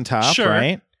crust on top,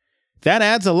 right? That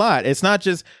adds a lot. It's not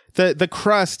just the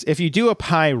crust. If you do a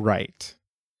pie right,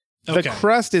 the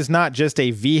crust is not just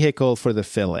a vehicle for the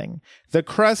filling. The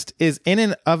crust is in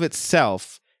and of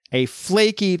itself a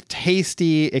flaky,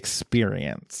 tasty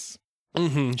experience.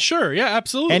 Mm-hmm. Sure, yeah,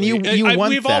 absolutely. And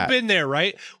we've all been there,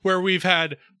 right? Where we've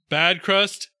had bad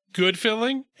crust, good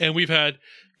filling, and we've had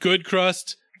good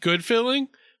crust, good filling.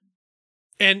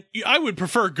 And I would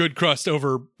prefer good crust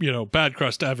over, bad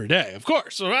crust every day, of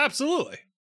course. So absolutely.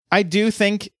 I do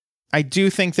think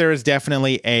there is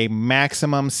definitely a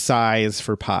maximum size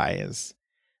for pies.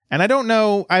 And I don't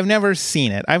know, I've never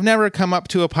seen it. I've never come up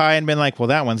to a pie and been like, well,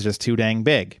 that one's just too dang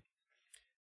big.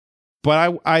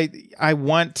 But I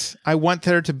want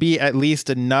there to be at least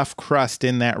enough crust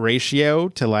in that ratio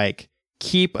to like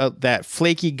keep that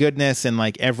flaky goodness in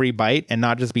like every bite and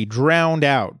not just be drowned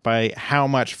out by how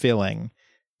much filling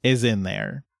is in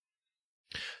there.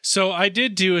 So I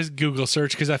did do a Google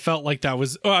search because I felt like that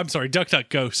was,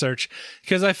 DuckDuckGo search,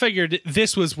 because I figured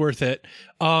this was worth it.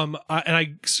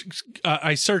 I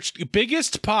searched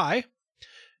biggest pie,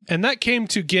 And that came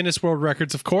to Guinness World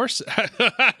Records, of course.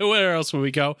 Where else would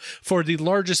we go? For the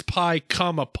largest pie,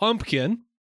 pumpkin,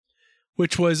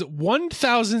 which was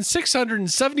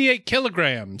 1,678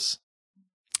 kilograms.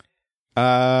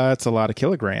 It's a lot of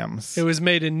kilograms. It was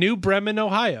made in New Bremen,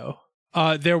 Ohio.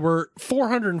 There were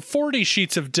 440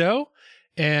 sheets of dough,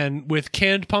 and with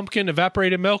canned pumpkin,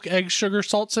 evaporated milk, eggs, sugar,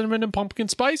 salt, cinnamon, and pumpkin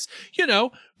spice.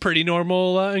 Pretty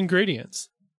normal ingredients.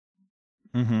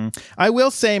 Mm-hmm. I will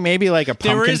say maybe like a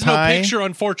pumpkin pie. There is no picture,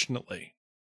 unfortunately.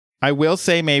 I will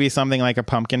say maybe something like a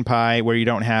pumpkin pie where you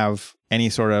don't have any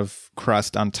sort of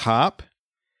crust on top.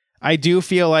 I do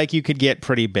feel like you could get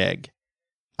pretty big.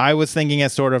 I was thinking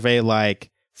as sort of a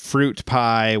like fruit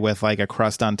pie with like a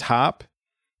crust on top,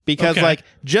 because like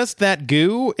just that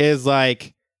goo is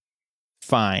like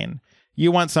fine. You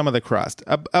want some of the crust.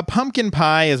 A pumpkin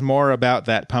pie is more about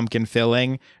that pumpkin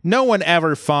filling. No one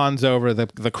ever fawns over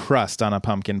the crust on a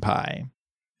pumpkin pie.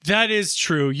 That is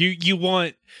true. You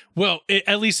want,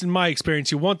 at least in my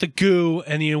experience, you want the goo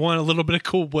and you want a little bit of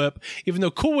Cool Whip, even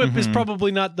though Cool Whip is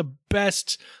probably not the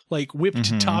best like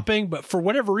whipped topping, but for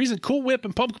whatever reason, Cool Whip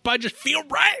and pumpkin pie just feel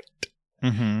right.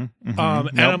 And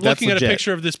I'm looking at a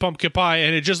picture of this pumpkin pie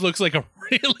and it just looks like a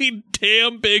really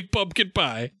damn big pumpkin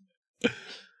pie.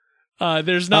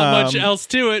 There's not much else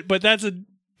to it, but that's a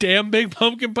damn big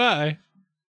pumpkin pie.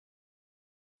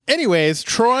 Anyways,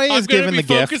 Troy is given the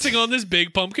gift. I'm focusing on this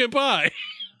big pumpkin pie.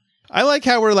 I like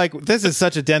how we're like, this is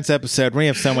such a dense episode. We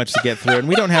have so much to get through, and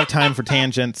we don't have time for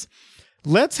tangents.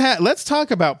 Let's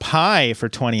talk about pie for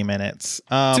 20 minutes.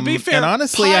 To be fair, and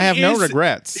honestly, I have no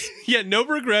regrets. Yeah, no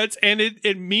regrets, and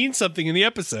it means something in the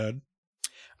episode.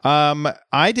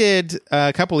 I did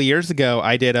a couple of years ago.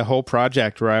 I did a whole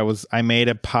project where I made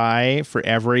a pie for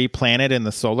every planet in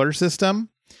the solar system,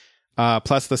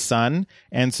 plus the sun.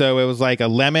 And so it was like a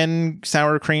lemon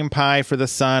sour cream pie for the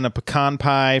sun, a pecan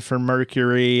pie for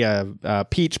Mercury, a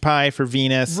peach pie for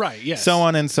Venus, right? Yes, so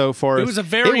on and so forth. It was a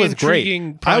very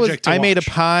intriguing project. I made a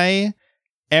pie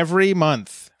every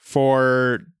month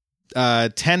for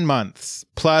 10 months,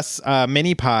 plus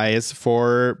mini pies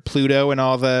for Pluto and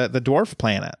all the dwarf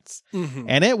planets.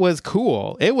 And it was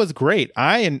cool. It was great.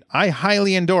 I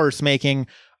highly endorse making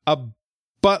a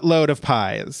buttload of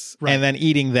pies and then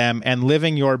eating them and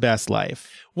living your best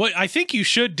life. What I think you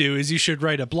should do is you should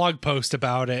write a blog post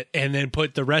about it and then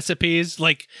put the recipes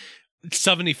like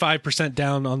 75%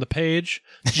 down on the page.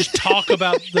 Just talk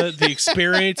about the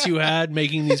experience you had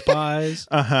making these pies.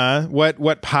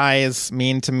 What pies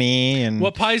mean to me, and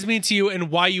what pies mean to you,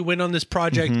 and why you went on this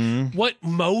project. What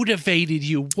motivated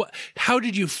you? How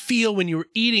did you feel when you were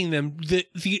eating them?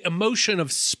 The emotion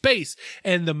of space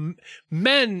and the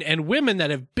men and women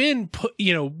that have been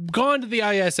gone to the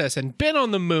ISS and been on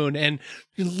the moon and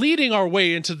leading our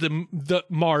way into the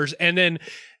Mars, and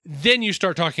then you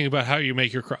start talking about how you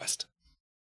make your crust.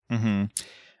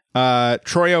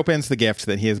 Troy opens the gift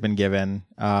that he has been given,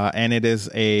 and it is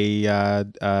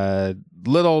a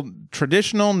little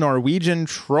traditional Norwegian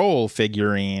troll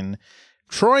figurine.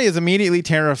 Troy is immediately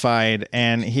terrified,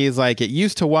 and he's like, "It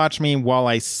used to watch me while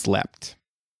I slept."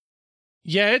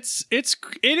 Yeah, it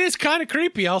is kind of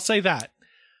creepy. I'll say that.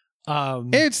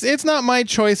 It's not my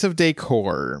choice of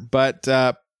decor, but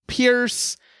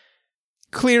Pierce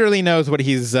clearly knows what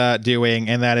he's doing,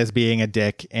 and that is being a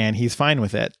dick, and he's fine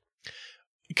with it.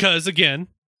 Because, again,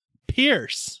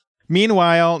 Pierce.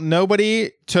 Meanwhile,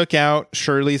 nobody took out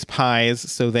Shirley's pies,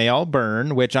 so they all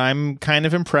burn, which I'm kind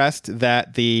of impressed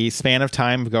that the span of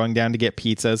time of going down to get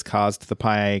pizzas caused the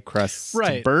pie crusts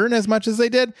to burn as much as they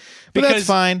did. But that's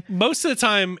fine. Most of the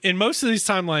time, in most of these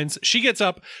timelines, she gets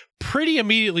up pretty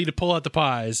immediately to pull out the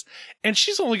pies, and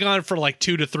she's only gone for like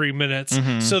 2 to 3 minutes.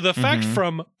 So the fact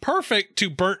from perfect to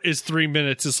burnt is 3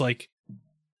 minutes is like,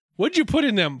 what'd you put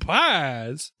in them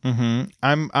pies?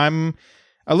 I'm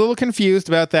a little confused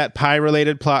about that pie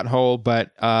related plot hole,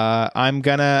 but I'm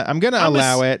gonna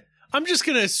allow it. I'm just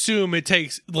gonna assume it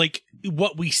takes, like,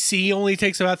 what we see only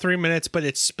takes about 3 minutes, but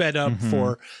it's sped up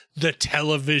for the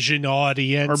television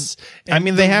audience. I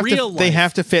mean, they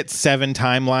have to fit 7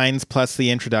 timelines plus the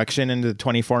introduction into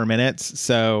 24 minutes.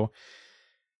 So,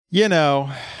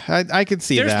 I could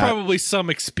see there's that. There's probably some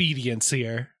expedience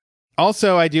here.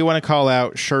 Also, I do want to call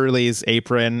out Shirley's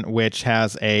apron, which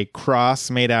has a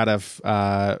cross made out of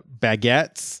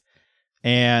baguettes.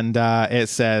 And it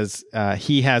says,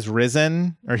 he has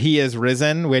risen, or he is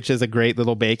risen, which is a great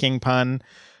little baking pun.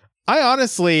 I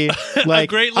honestly like a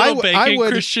great little baking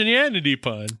Christianity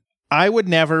pun. I would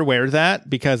never wear that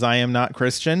because I am not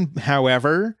Christian.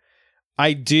 However,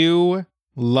 I do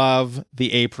love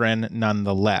the apron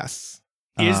nonetheless.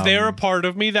 Is there a part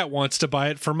of me that wants to buy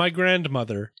it for my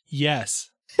grandmother?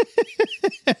 Yes.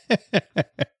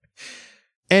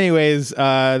 Anyways,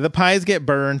 the pies get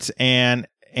burnt, and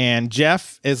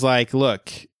Jeff is like,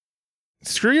 look,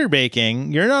 screw your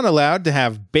baking. You're not allowed to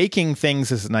have baking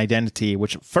things as an identity,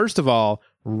 which, first of all,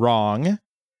 wrong.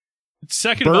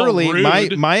 Second Burley, of all,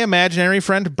 rude. my imaginary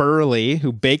friend Burley,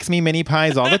 who bakes me mini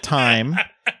pies all the time.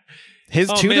 His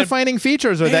defining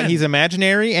features are that he's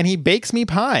imaginary and he bakes me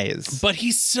pies. But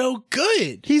he's so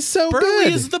good. He's so Burley good.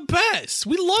 Burley is the best.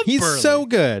 We love Burley. He's so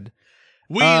good.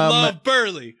 We love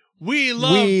Burley. We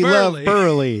love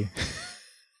Burley.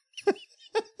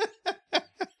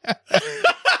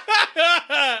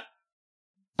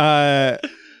 And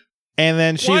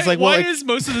then she's like, well, why is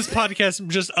most of this podcast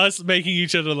just us making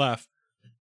each other laugh?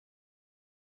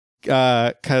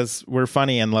 Because we're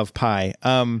funny and love pie.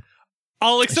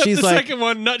 I'll accept the second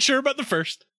one. Not sure about the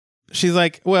first. She's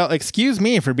like, well, excuse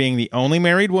me for being the only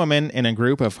married woman in a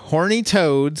group of horny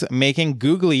toads making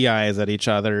googly eyes at each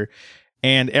other.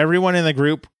 And everyone in the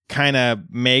group kind of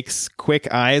makes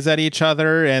quick eyes at each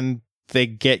other, and they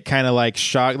get kind of like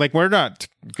shocked. Like, we're not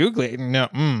googly. No.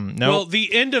 Well,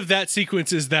 the end of that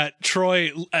sequence is that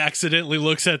Troy accidentally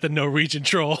looks at the Norwegian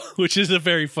troll, which is a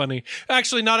very funny.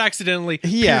 Actually, not accidentally.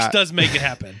 Yeah. Pierce does make it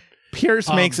happen.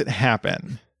 Pierce makes it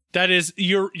happen. That is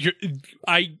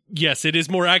yes, it is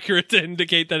more accurate to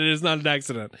indicate that it is not an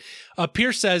accident.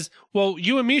 Pierce says, well,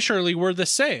 you and me, Shirley, were the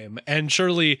same. And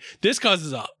Shirley, this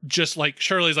causes up. Just like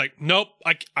Shirley's like, nope,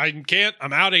 I can't,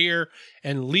 I'm out of here,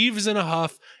 and leaves in a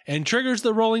huff and triggers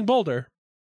the rolling boulder.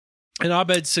 And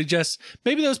Abed suggests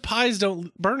maybe those pies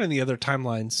don't burn in the other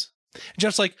timelines.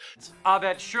 Jeff's like,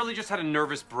 Abed, Shirley just had a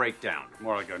nervous breakdown.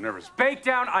 More like a nervous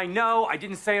breakdown. I know, I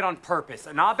didn't say it on purpose.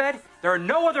 And Abed, there are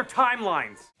no other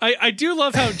timelines. I do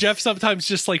love how Jeff sometimes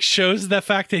just like shows the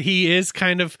fact that he is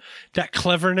kind of, that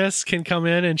cleverness can come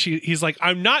in, and he's like,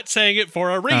 I'm not saying it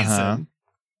for a reason.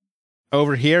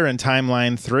 Over here in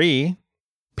timeline 3,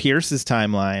 Pierce's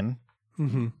timeline,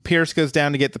 Pierce goes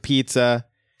down to get the pizza.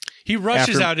 He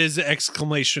rushes out his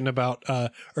exclamation about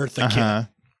Eartha Kitt.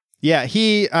 Yeah,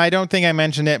 I don't think I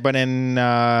mentioned it, but in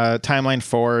timeline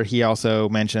 4, he also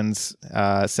mentions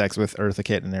sex with Eartha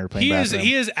Kitt in the airplane bathroom.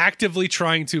 He is actively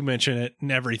trying to mention it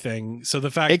and everything. So the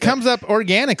fact it comes up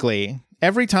organically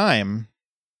every time.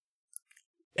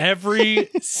 Every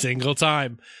single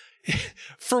time.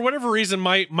 For whatever reason,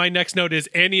 my next note is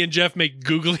Annie and Jeff make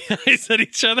googly eyes at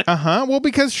each other. Well,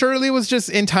 because Shirley was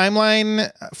just in timeline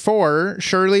 4,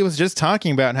 Shirley was just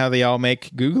talking about how they all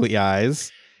make googly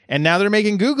eyes. And now they're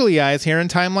making googly eyes here in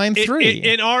timeline 3.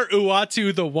 In our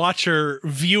Uatu the Watcher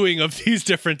viewing of these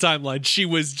different timelines, she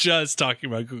was just talking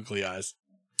about googly eyes.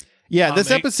 Yeah,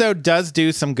 this episode does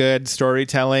do some good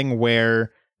storytelling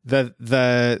where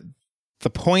the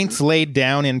points laid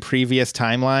down in previous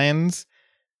timelines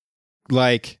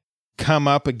like come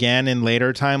up again in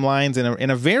later timelines in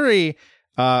a very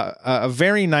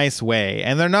nice way.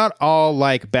 And they're not all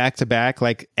like back to back,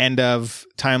 like end of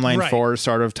timeline 4,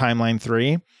 start of timeline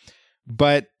 3.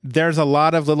 But there's a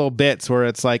lot of little bits where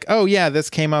it's like, oh yeah, this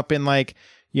came up in like,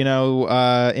 in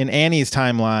Annie's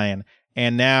timeline,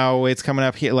 and now it's coming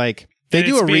up here. Like, they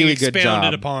do a really good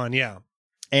job. Upon, yeah.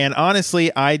 And honestly,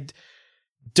 I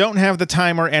don't have the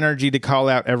time or energy to call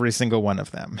out every single one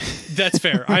of them. That's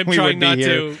fair. I'm trying not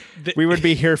to. We would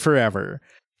be here forever.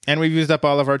 And we've used up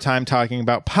all of our time talking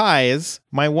about pies,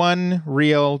 my one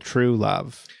real true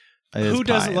love. Who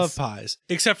doesn't love pies?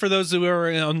 Except for those who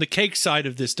are on the cake side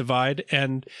of this divide.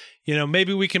 And,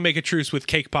 maybe we can make a truce with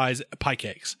cake pies, pie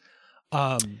cakes.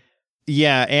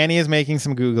 Yeah, Annie is making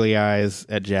some googly eyes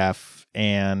at Jeff.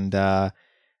 And,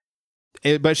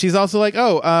 but she's also like,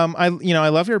 I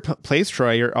love your place,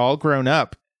 Troy. You're all grown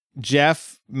up.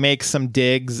 Jeff makes some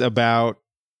digs about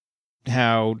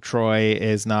how Troy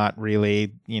is not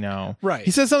really, Right.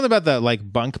 He says something about the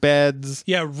like bunk beds.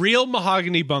 Yeah, real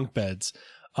mahogany bunk beds.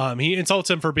 He insults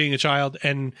him for being a child,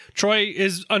 and Troy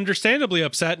is understandably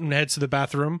upset and heads to the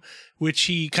bathroom, which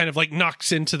he kind of like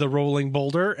knocks into the rolling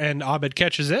boulder, and Abed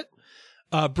catches it.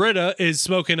 Britta is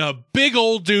smoking a big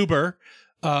old doober,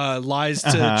 lies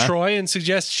to Troy and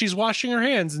suggests she's washing her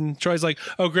hands, and Troy's like,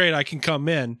 oh great, I can come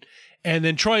in. And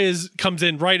then Troy comes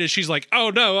in right as she's like,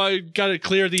 oh no, I gotta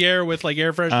clear the air with like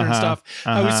air freshener and stuff.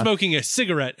 I was smoking a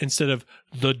cigarette instead of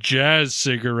the jazz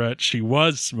cigarette she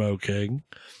was smoking.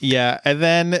 Yeah, and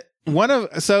then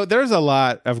so there's a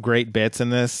lot of great bits in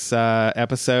this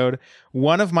episode.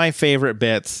 One of my favorite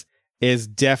bits is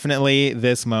definitely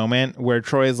this moment where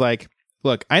Troy's like,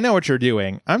 look, I know what you're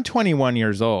doing. I'm 21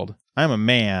 years old. I'm a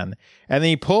man. And then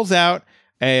he pulls out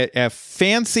a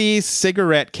fancy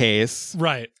cigarette case.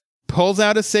 Right. Pulls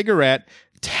out a cigarette,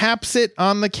 taps it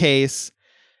on the case,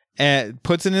 and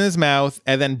puts it in his mouth.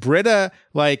 And then Britta,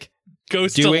 like,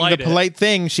 goes doing to light the polite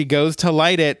thing. She goes to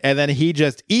light it, and then he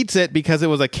just eats it because it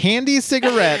was a candy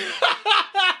cigarette.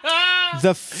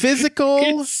 The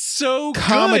physical so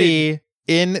comedy good.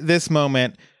 in this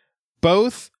moment,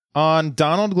 both on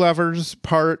Donald Glover's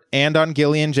part and on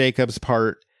Gillian Jacobs'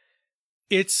 part,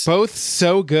 it's both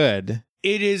so good.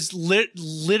 It is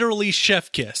literally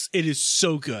chef kiss. It is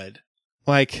so good.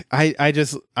 Like,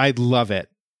 I love it.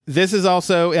 This is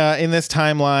also in this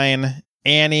timeline.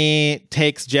 Annie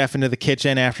takes Jeff into the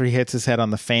kitchen after he hits his head on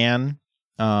the fan.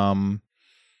 And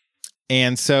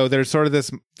so there's sort of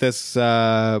this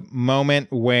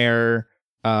moment where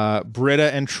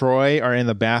Britta and Troy are in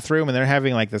the bathroom and they're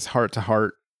having like this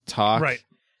heart-to-heart talk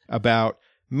about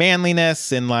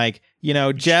manliness and like, you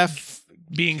know, Jeff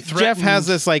being threatened. Jeff has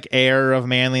this like air of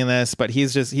manliness, but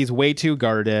he's way too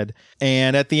guarded.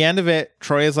 And at the end of it,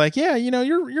 Troy is like, yeah, you know,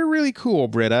 you're really cool,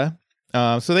 Britta.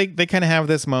 So they kind of have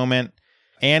this moment.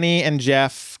 Annie and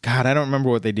Jeff, God, I don't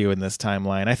remember what they do in this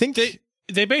timeline. I think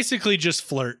they basically just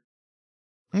flirt.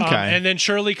 Okay. And then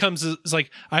Shirley comes is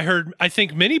like, I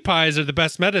think mini pies are the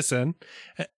best medicine.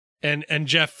 And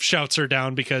Jeff shouts her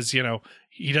down because, you know,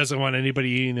 he doesn't want anybody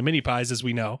eating the mini pies, as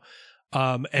we know.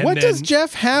 And what does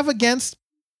Jeff have against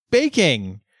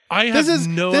baking? I have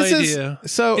no idea.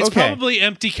 So it's probably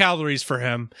empty calories for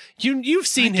him. You've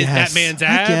seen that man's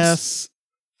abs. I guess.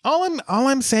 All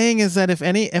I'm saying is that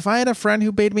if I had a friend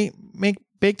who baked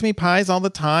me pies all the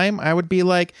time, I would be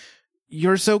like,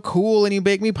 you're so cool and you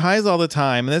bake me pies all the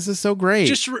time. This is so great.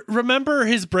 Just remember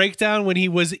his breakdown when he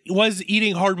was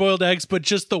eating hard-boiled eggs, but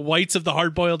just the whites of the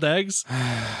hard-boiled eggs.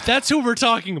 That's who we're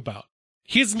talking about.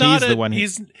 He's not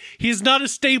a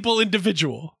stable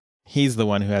individual. He's the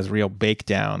one who has real bake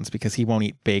downs because he won't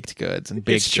eat baked goods, and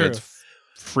baked goods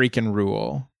freaking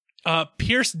rule.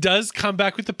 Pierce does come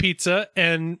back with the pizza,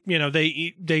 and you know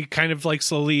they kind of like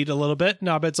slowly eat a little bit. And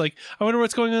Abed's like, I wonder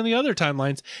what's going on in the other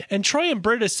timelines. And Troy and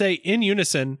Britta say in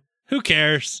unison, "Who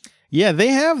cares?" Yeah, they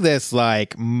have this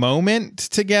like moment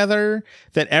together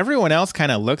that everyone else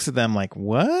kind of looks at them like,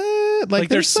 what? Like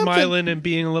they're smiling and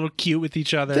being a little cute with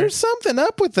each other. There's something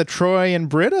up with the Troy and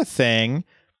Britta thing.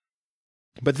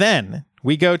 But then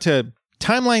we go to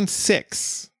timeline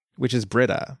 6, which is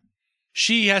Britta.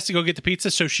 She has to go get the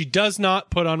pizza, so she does not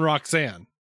put on Roxanne.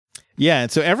 Yeah, and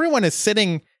so everyone is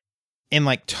sitting in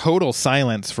like total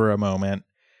silence for a moment.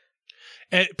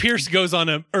 And Pierce goes on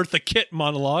a Eartha Kitt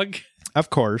monologue. Of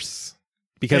course,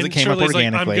 because and it came Shirley's up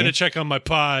organically. Like, I'm going to check on my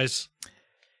pies.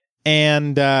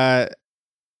 And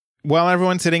while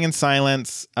everyone's sitting in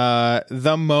silence,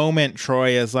 the moment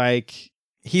Troy is like,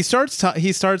 he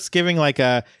starts giving like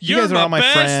a, you guys are all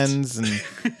my friends,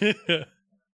 and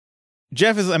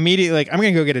Jeff is immediately like, I'm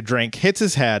going to go get a drink, hits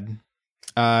his head.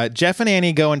 Jeff and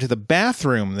Annie go into the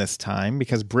bathroom this time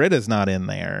because Britta's not in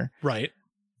there. Right.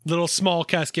 Little small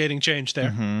cascading change there.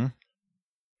 Mm-hmm.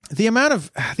 The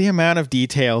amount of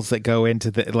details that go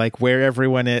into the, like, where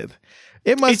everyone is.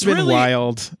 It must have been really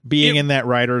wild being in that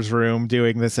writer's room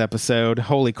doing this episode.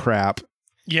 Holy crap.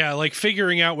 Yeah, like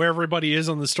figuring out where everybody is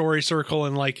on the story circle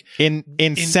and like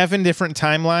in 7 different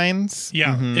timelines.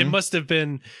 Yeah, It must have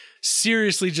been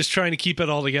seriously just trying to keep it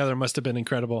all together must have been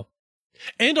incredible.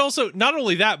 And also not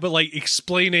only that, but like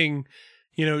explaining,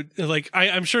 you know, like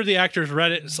I'm sure the actors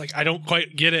read it. It's like, I don't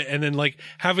quite get it. And then like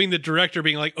having the director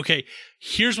being like, okay,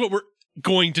 here's what we're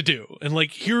going to do. And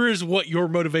like, here is what your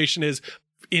motivation is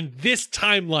in this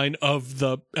timeline of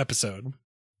the episode.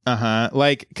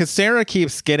 Like, cause Sarah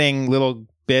keeps getting little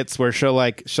bits where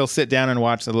she'll sit down and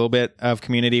watch a little bit of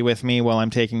Community with me while I'm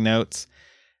taking notes.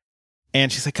 And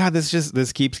she's like, God,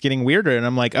 this keeps getting weirder. And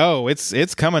I'm like, oh,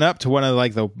 it's coming up to one of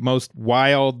like the most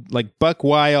wild, like buck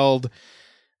wild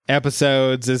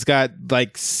episodes. It's got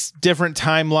like different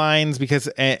timelines because,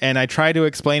 and I try to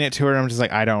explain it to her. And I'm just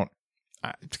like,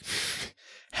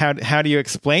 how do you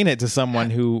explain it to someone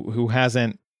who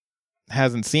hasn't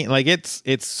seen, like,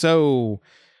 it's so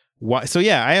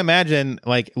yeah, I imagine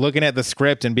like looking at the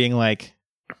script and being like,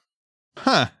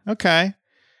 okay.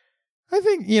 I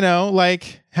think, you know,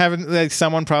 like having like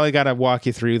someone probably got to walk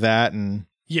you through that. And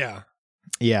yeah.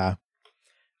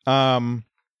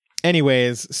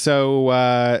 Anyways, so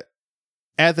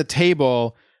at the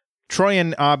table, Troy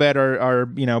and Abed are,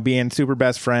 you know, being super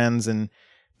best friends, and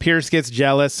Pierce gets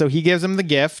jealous, so he gives him the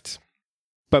gift.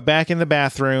 But back in the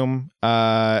bathroom,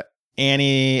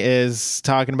 Annie is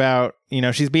talking about, you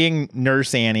know, she's being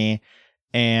Nurse Annie.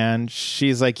 And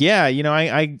she's like, yeah, you know,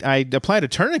 I applied a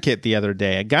tourniquet the other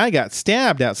day. A guy got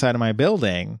stabbed outside of my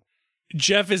building.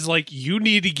 Jeff is like, you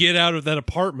need to get out of that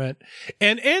apartment.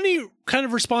 And Annie kind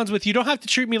of responds with, you don't have to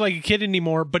treat me like a kid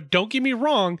anymore, but don't get me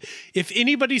wrong. If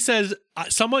anybody says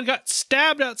someone got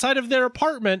stabbed outside of their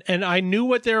apartment and I knew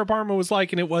what their apartment was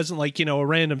like and it wasn't like, a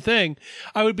random thing,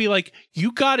 I would be like,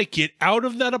 you got to get out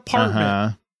of that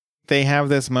apartment. They have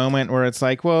this moment where it's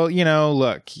like, well,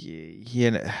 look,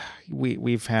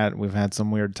 we've had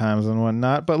some weird times and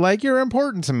whatnot, but like, you're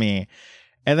important to me.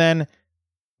 And then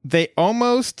they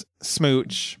almost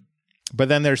smooch, but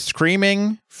then they're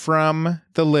screaming from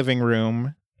the living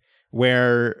room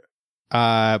where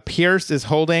Pierce is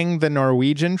holding the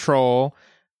Norwegian troll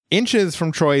inches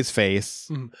from Troy's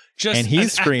face. Just and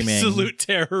he's screaming. Absolute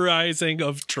terrorizing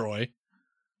of Troy.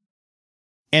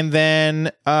 And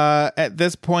then at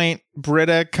this point,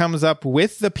 Britta comes up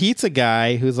with the pizza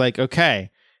guy who's like, okay,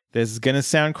 this is going to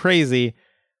sound crazy,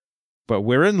 but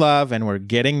we're in love and we're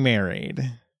getting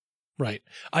married. Right.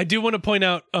 I do want to point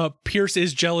out Pierce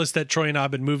is jealous that Troy and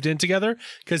Abed moved in together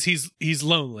because he's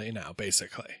lonely now,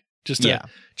 basically. Just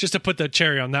to put the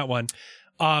cherry on that one.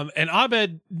 And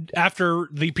Abed, after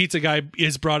the pizza guy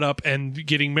is brought up and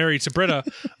getting married to Britta,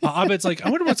 Abed's like, I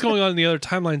wonder what's going on in the other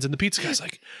timelines. And the pizza guy's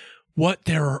like, what?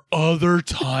 There are other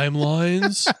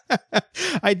timelines?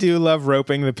 I do love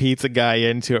roping the pizza guy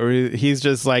into it. He's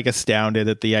just like astounded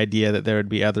at the idea that there would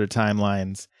be other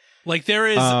timelines. Like there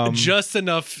is just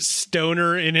enough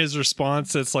stoner in his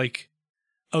response that's like,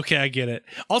 okay, I get it.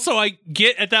 Also, I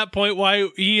get at that point why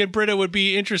he and Britta would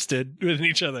be interested in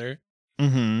each other.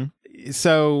 Mm-hmm.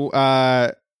 So,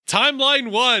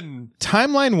 Timeline 1.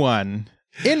 Timeline 1.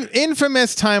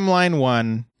 Infamous Timeline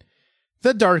 1.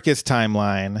 The darkest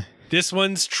timeline. This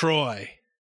one's Troy.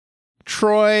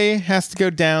 Troy has to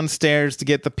go downstairs to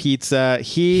get the pizza.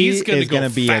 He's going to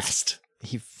be fast.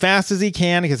 Fast as he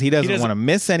can because he doesn't want to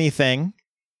miss anything.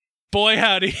 Boy,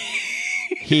 howdy.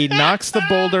 He knocks the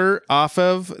boulder off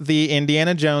of the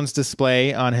Indiana Jones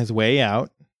display on his way out.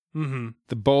 Mm-hmm.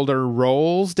 The boulder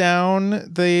rolls down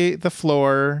the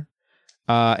floor,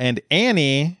 and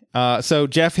Annie. So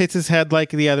Jeff hits his head like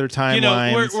the other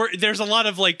timelines. There's a lot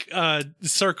of like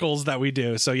circles that we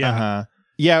do. So yeah. Uh-huh.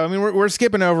 Yeah, I mean we're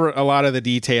skipping over a lot of the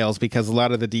details because a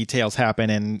lot of the details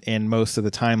happen in most of the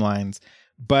timelines.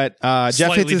 But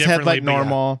Jeff hits his head like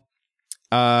normal.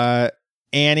 Yeah.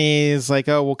 Annie's like,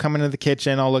 oh, we'll come into the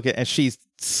kitchen. I'll look at, and she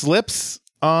slips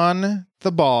on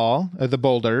the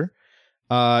boulder.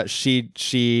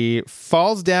 She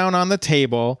falls down on the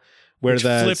table where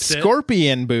the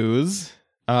scorpion booze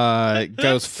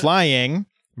goes flying,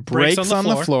 breaks on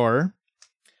the floor.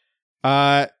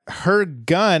 Her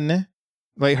gun,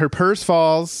 like her purse,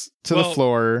 falls to the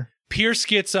floor. Pierce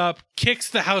gets up, kicks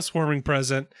the housewarming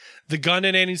present. The gun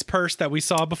in Annie's purse that we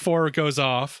saw before goes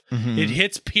off. Mm-hmm. It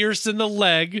hits Pierce in the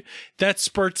leg. That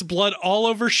spurts blood all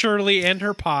over Shirley and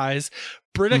her pies.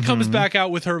 Britta comes back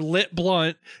out with her lit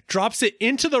blunt, drops it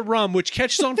into the rum, which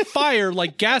catches on fire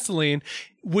like gasoline,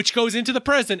 which goes into the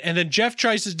present. And then Jeff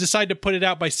tries to decide to put it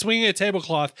out by swinging a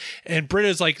tablecloth, and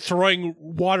Britta's like throwing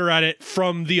water at it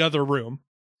from the other room.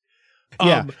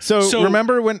 Yeah. So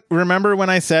remember when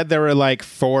I said there were like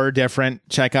 4 different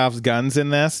Chekhov's guns in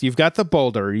this? You've got the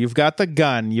boulder, you've got the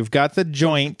gun, you've got the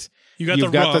joint,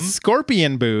 you've got the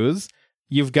scorpion booze,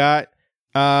 you've got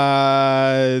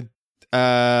I'm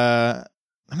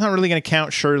not really going to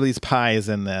count Shirley's pies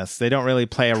in this. They don't really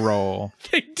play a role.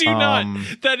 They do not.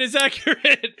 That is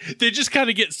accurate. They just kind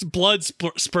of get blood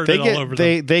spurted all over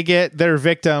them. They're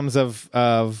victims of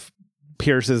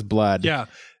Pierce's blood. Yeah.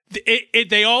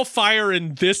 They all fire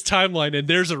in this timeline, and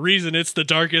there's a reason it's the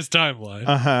darkest timeline.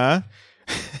 Uh-huh.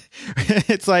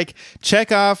 It's like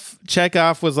Chekhov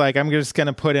was like, I'm just going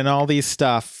to put in all these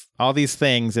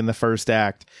things in the first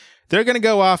act. They're going to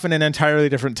go off in an entirely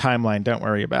different timeline. Don't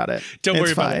worry about it. Don't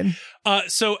worry about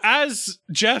it. So as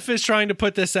Jeff is trying to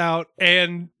put this out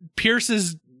and Pierce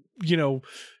is,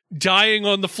 dying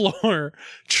on the floor,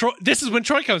 this is when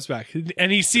Troy comes back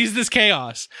and he sees this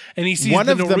chaos and he sees one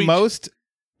of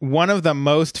the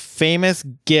most famous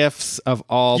gifs of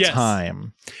all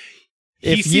time.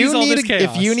 If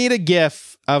you need a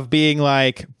gif of being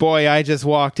like, boy, I just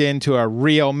walked into a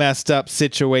real messed up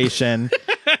situation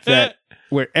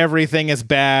where everything is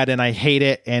bad and I hate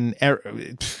it and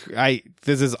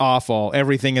this is awful.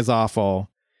 Everything is awful.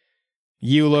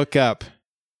 You look up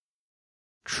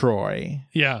Troy.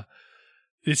 Yeah,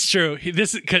 it's true.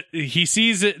 He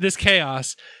sees this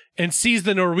chaos and sees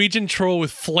the Norwegian troll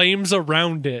with flames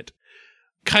around it.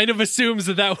 Kind of assumes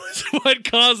that was what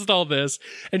caused all this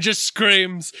and just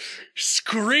screams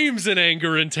in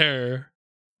anger and terror.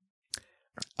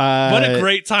 What a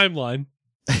great timeline.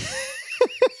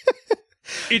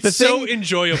 It's so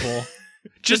enjoyable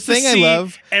Just the thing I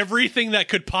love, everything that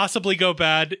could possibly go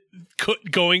bad,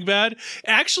 going bad,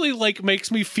 actually like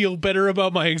makes me feel better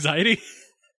about my anxiety.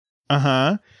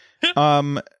 Yeah,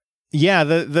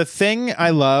 the thing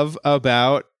I love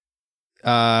about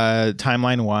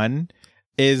Timeline 1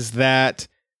 is that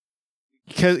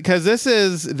because this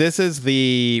is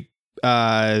the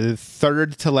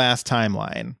third to last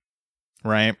timeline,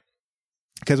 right?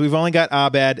 Because we've only got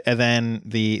Abed and then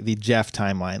the Jeff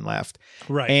timeline left,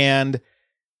 right? And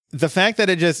the fact that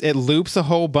it loops a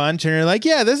whole bunch, and you're like,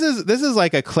 yeah, this is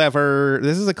like a clever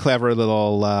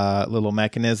little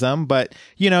mechanism, but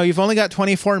you've only got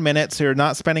 24 minutes, so you're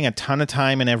not spending a ton of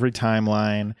time in every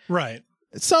timeline, right?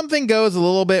 Something goes a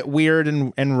little bit weird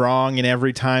and wrong in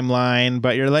every timeline,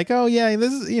 but you're like, oh yeah,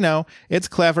 this is, it's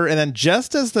clever. And then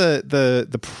just as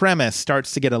the premise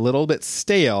starts to get a little bit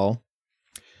stale,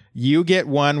 you get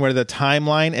one where the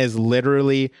timeline is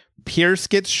literally Pierce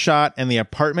gets shot and the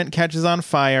apartment catches on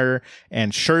fire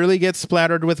and Shirley gets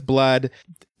splattered with blood.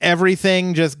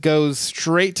 Everything just goes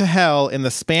straight to hell in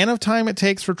the span of time it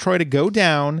takes for Troy to go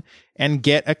down and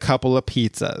get a couple of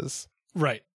pizzas.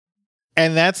 Right.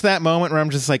 And that's that moment where I'm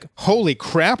just like, holy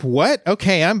crap, what?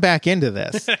 Okay, I'm back into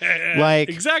this. Like,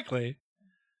 exactly.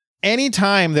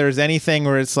 Anytime there's anything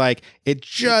where it's like, it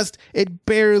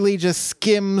barely just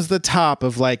skims the top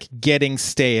of like getting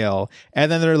stale.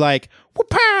 And then they're like,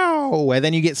 whoop-pow! And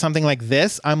then you get something like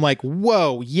this. I'm like,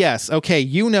 whoa, yes. Okay,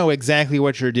 you know exactly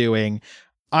what you're doing.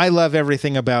 I love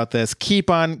everything about this. Keep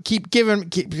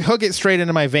hook it straight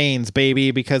into my veins,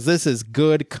 baby, because this is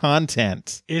good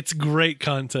content. It's great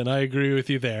content. I agree with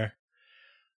you there.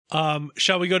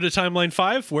 Shall we go to timeline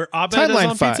 5 where Abed is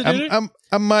on Pizza Duty?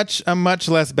 A much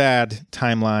less bad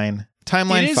timeline.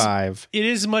 Timeline 5. It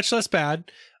is much less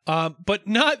bad, but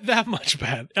not that much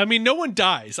bad. I mean, no one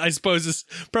dies, I suppose is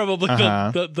probably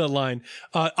the line.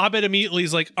 Abed immediately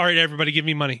is like, all right, everybody give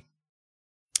me money.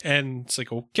 And it's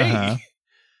like, okay.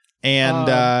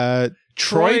 And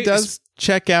Troy does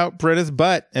check out Britta's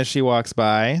butt as she walks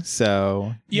by.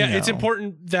 So yeah, it's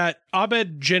important that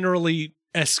Abed generally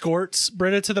escorts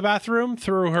Britta to the bathroom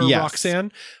through her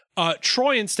Roxanne.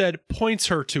 Troy instead points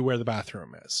her to where the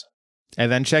bathroom is,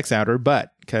 and then checks out her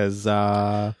butt because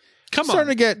starting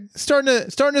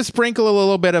to sprinkle a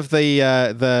little bit of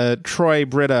the Troy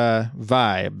Britta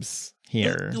vibes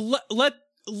here.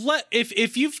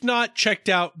 If you've not checked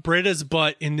out Britta's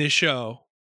butt in this show,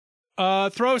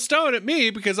 throw a stone at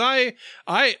me because I've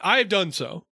done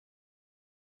so.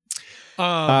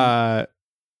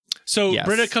 So yes.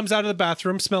 Britta comes out of the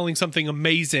bathroom smelling something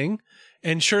amazing,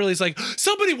 and Shirley's like,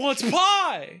 "Somebody wants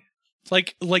pie!"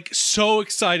 Like so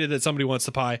excited that somebody wants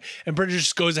the pie, and Britta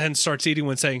just goes ahead and starts eating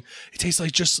one, saying, "It tastes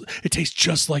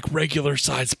just like regular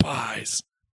sized pies."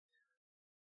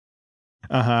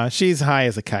 She's high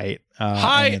as a kite.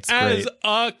 High as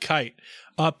a kite.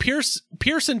 Pierce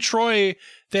and Troy,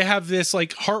 they have this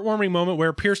like heartwarming moment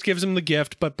where Pierce gives him the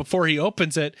gift, but before he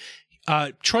opens it,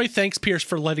 Troy thanks Pierce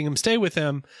for letting him stay with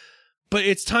him, but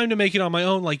it's time to make it on my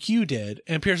own like you did.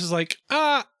 And Pierce is like,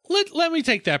 let me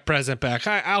take that present back.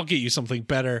 I'll get you something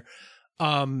better.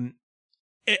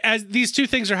 As these two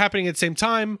things are happening at the same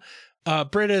time,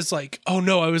 Britta's like, oh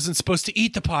no, I wasn't supposed to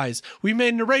eat the pies. We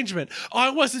made an arrangement. Oh, I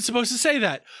wasn't supposed to say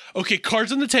that. Okay,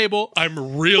 cards on the table.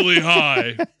 I'm really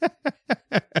high.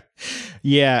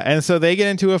 Yeah, and so they get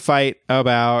into a fight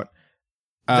about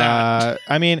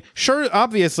I mean,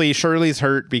 obviously Shirley's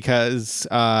hurt because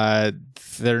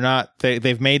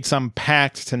they've made some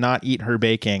pact to not eat her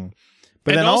baking.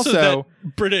 But then also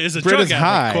Britta is a drug addict,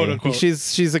 high. Quote unquote.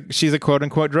 She's a quote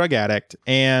unquote drug addict.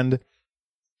 And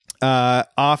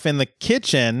off in the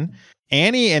kitchen,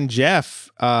 Annie and Jeff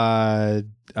they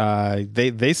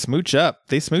smooch up.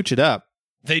 They smooch it up.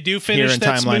 They do finish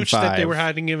that smooch 5. That they were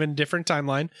having in a different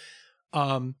timeline.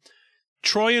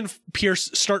 Troy and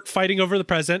Pierce start fighting over the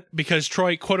present because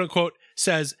Troy, quote unquote,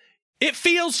 says, "It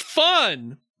feels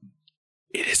fun."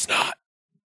 It is not.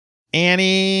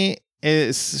 She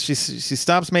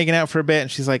stops making out for a bit and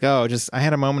she's like, "Oh, I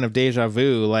had a moment of deja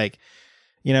vu." Like,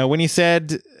 when you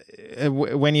said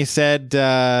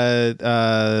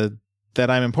that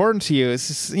I'm important to you, it's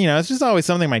just, it's just always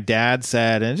something my dad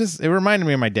said, and it reminded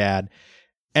me of my dad.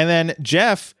 And then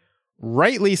Jeff,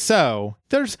 rightly so,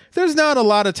 there's not a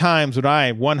lot of times when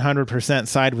I 100%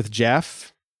 side with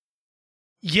Jeff.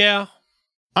 Yeah.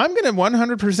 I'm going to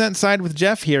 100% side with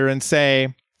Jeff here and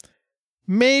say,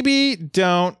 maybe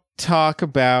don't talk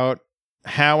about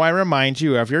how I remind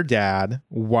you of your dad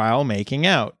while making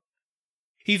out.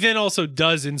 He then also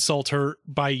does insult her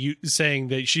by saying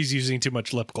that she's using too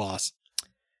much lip gloss.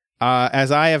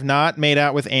 As I have not made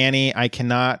out with Annie, I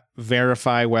cannot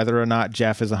verify whether or not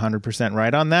Jeff is 100%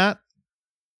 right on that.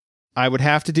 I would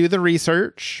have to do the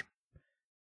research.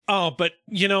 Oh, but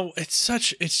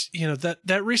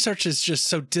that research is just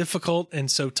so difficult and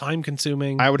so time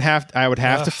consuming. I would have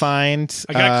to find.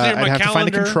 I gotta clear my calendar. To find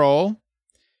a control.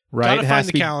 Right, gotta find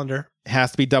the calendar. It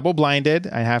has to be double blinded.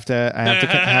 I have to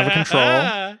have a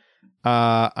control.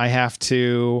 I have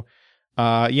to,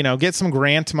 get some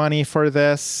grant money for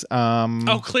this.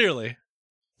 Clearly,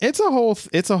 it's a whole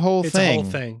thing. It's a whole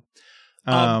thing.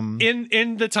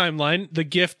 In the timeline, the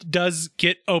gift does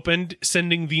get opened,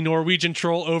 sending the Norwegian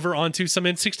troll over onto some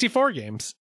N64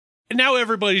 games. And now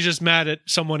everybody's just mad at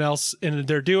someone else in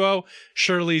their duo.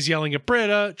 Shirley's yelling at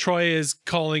Britta. Troy is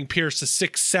calling Pierce a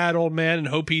sick, sad old man and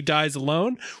hope he dies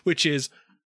alone, which is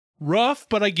rough,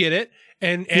 but I get it.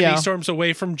 And Annie storms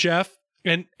away from Jeff.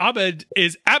 And Abed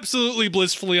is absolutely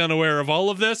blissfully unaware of all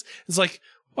of this. It's like,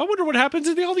 I wonder what happens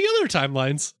in all the other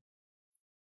timelines.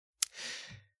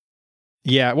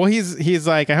 Yeah, well, he's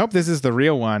like, I hope this is the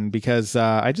real one because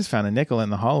I just found a nickel in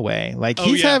the hallway. Like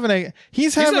he's having a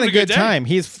good time.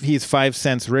 He's 5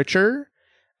 cents richer.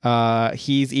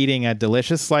 He's eating a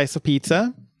delicious slice of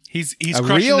pizza. He's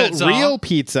crushing that real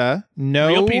pizza. No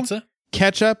real pizza,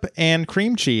 ketchup and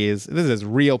cream cheese. This is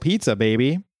real pizza,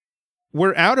 baby.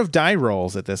 We're out of die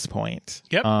rolls at this point.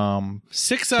 Yep.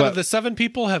 6 out of the 7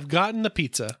 people have gotten the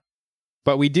pizza.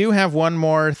 But we do have one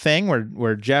more thing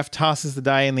where Jeff tosses the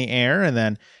die in the air, and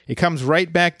then it comes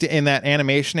right back in that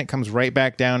animation. It comes right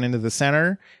back down into the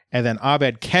center, and then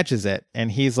Abed catches it,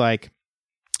 and he's like,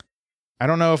 I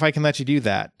don't know if I can let you do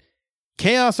that.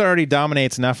 Chaos already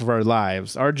dominates enough of our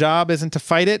lives. Our job isn't to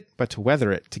fight it, but to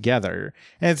weather it together.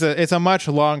 And it's a much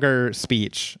longer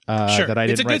speech that I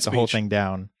didn't write the whole thing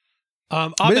down.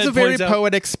 But it's a very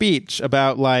poetic speech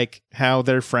about like how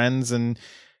they're friends and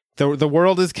the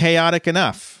world is chaotic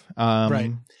enough.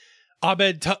 Right.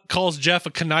 Abed calls Jeff a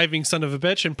conniving son of a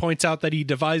bitch and points out that he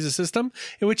devised a system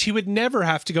in which he would never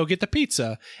have to go get the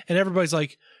pizza. And everybody's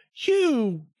like,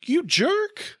 you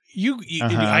jerk.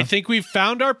 I think we've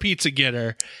found our pizza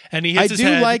getter. And he hits his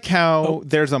head. I do like how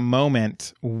there's a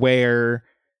moment where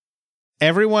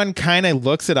everyone kind of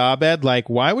looks at Abed like,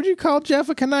 why would you call Jeff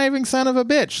a conniving son of a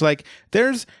bitch? Like,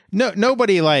 there's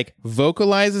nobody like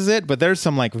vocalizes it, but there's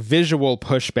some like visual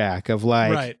pushback of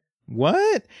like, right.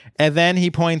 What? And then he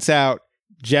points out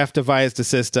Jeff devised a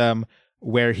system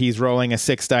where he's rolling a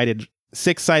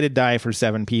six-sided die for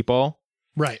 7 people.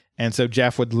 Right. And so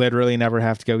Jeff would literally never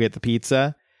have to go get the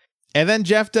pizza. And then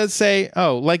Jeff does say,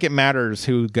 oh, like it matters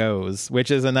who goes, which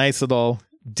is a nice little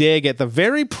dig at the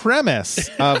very premise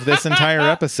of this entire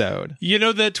episode. You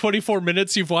know the 24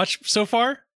 minutes you've watched so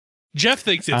far? Jeff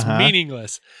thinks it's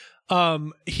meaningless.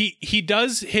 He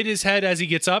does hit his head as he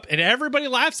gets up, and everybody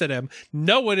laughs at him.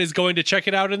 No one is going to check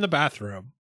it out in the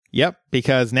bathroom. Yep,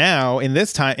 because now in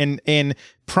this time in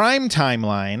prime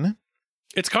timeline,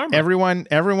 it's karma.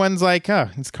 Everyone's like, oh,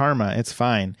 it's karma. It's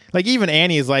fine. Like even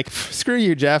Annie is like, screw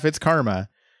you, Jeff. It's karma.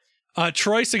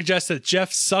 Troy suggests that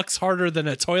Jeff sucks harder than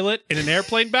a toilet in an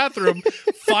airplane bathroom,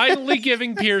 finally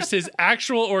giving Pierce his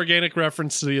actual organic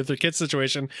reference to the other kid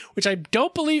situation, which I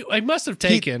don't believe I must have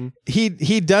taken. He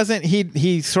doesn't.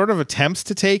 He sort of attempts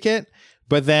to take it,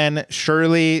 but then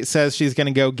Shirley says she's going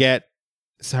to go get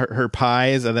her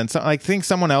pies, and then I think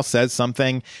someone else says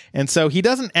something, and so he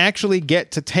doesn't actually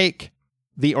get to take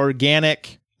the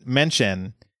organic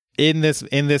mention in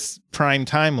this prime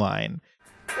timeline.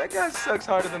 That guy sucks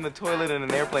harder than the toilet in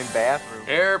an airplane bathroom.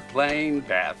 Airplane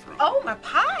bathroom. Oh, my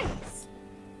pies.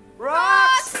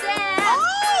 Roxanne!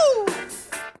 Oh!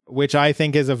 Which I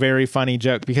think is a very funny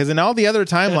joke because in all the other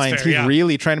timelines, he's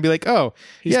really trying to be like, oh,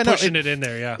 he's pushing it in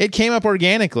there. Yeah. It came up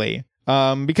organically.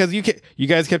 Because you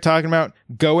guys kept talking about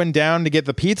going down to get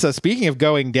the pizza. Speaking of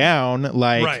going down,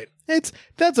 like, right.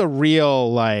 That's a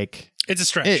real, like, it's a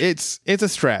stretch. It's a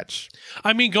stretch.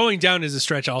 I mean, going down is a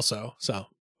stretch also. So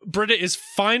Britta is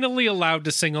finally allowed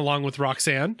to sing along with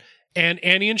Roxanne, and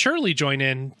Annie and Shirley join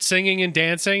in singing and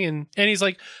dancing. And Annie's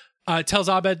like, tells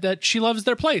Abed that she loves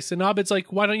their place. And Abed's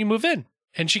like, why don't you move in?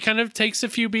 And she kind of takes a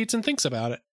few beats and thinks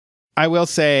about it. I will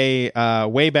say,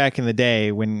 way back in the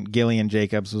day when Gillian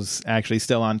Jacobs was actually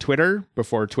still on Twitter,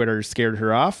 before Twitter scared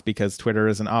her off because Twitter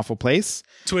is an awful place.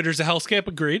 Twitter's a hellscape,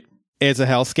 agreed. It's a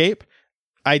hellscape.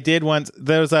 I did once,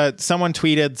 someone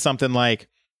tweeted something like,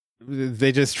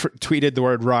 they just tweeted the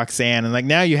word Roxanne, and like,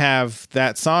 now you have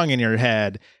that song in your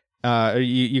head.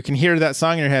 You can hear that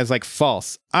song in your head. It's like,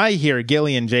 false. I hear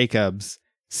Gillian Jacobs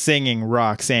singing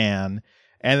Roxanne.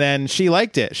 And then she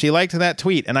liked it. She liked that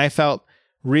tweet, and I felt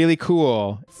really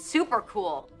cool. Super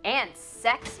cool and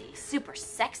sexy. Super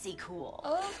sexy cool.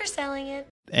 Overselling it.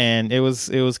 And it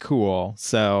was cool.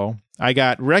 So I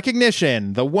got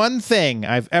recognition, the one thing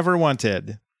I've ever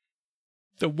wanted.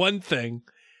 The one thing.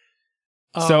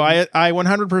 So I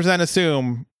 100%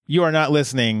 assume you are not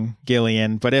listening,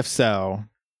 Gillian, but if so,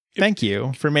 thank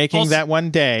you for making that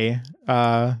one day.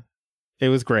 It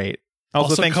was great.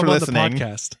 Also thanks for listening. On the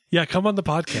podcast. Yeah, come on the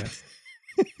podcast.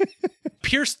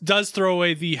 Pierce does throw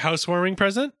away the housewarming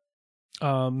present.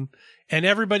 And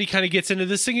everybody kind of gets into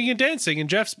the singing and dancing, and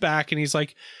Jeff's back and he's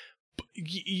like,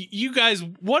 you guys,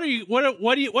 what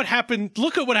happened?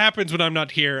 Look at what happens when I'm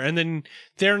not here. And then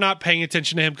they're not paying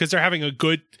attention to him because they're having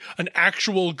an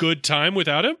actual good time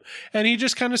without him. And he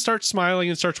just kind of starts smiling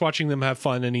and starts watching them have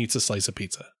fun and eats a slice of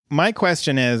pizza. My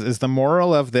question is the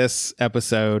moral of this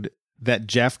episode that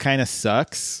Jeff kind of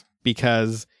sucks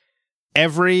because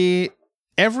every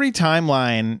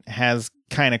timeline has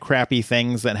kind of crappy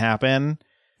things that happen.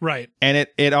 Right. And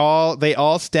they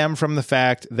all stem from the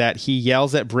fact that he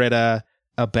yells at Britta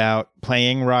about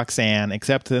playing Roxanne,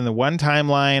 except in the one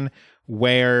timeline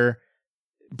where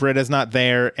Britta's not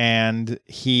there and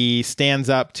he stands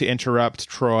up to interrupt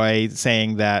Troy,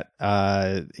 saying that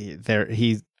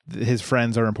his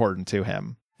friends are important to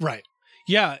him. Right.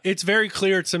 Yeah, it's very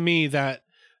clear to me that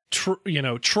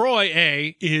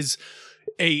Troy is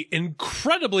a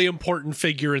incredibly important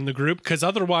figure in the group, because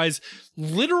otherwise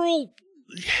literal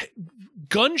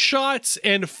gunshots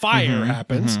and fire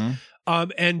happens.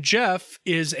 And Jeff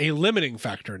is a limiting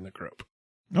factor in the group.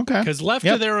 Okay. Because left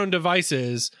to their own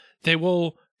devices, they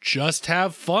will just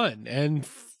have fun and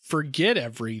forget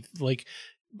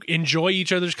enjoy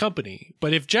each other's company.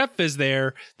 But if Jeff is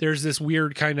there, there's this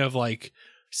weird kind of like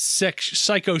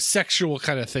psychosexual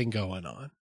kind of thing going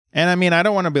on. And I mean, I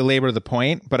don't want to belabor the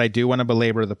point, but I do want to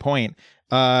belabor the point.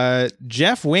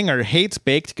 Jeff Winger hates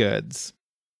baked goods.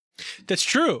 That's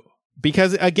true.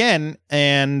 Because again,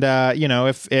 and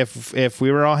if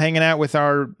we were all hanging out with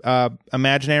our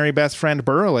imaginary best friend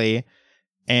Burley,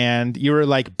 and you were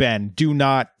like, Ben, do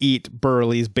not eat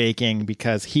Burley's baking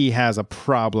because he has a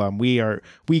problem.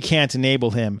 We can't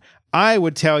enable him. I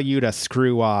would tell you to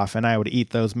screw off, and I would eat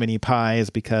those mini pies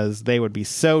because they would be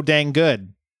so dang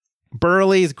good.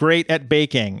 Burley's great at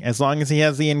baking as long as he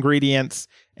has the ingredients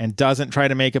and doesn't try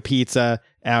to make a pizza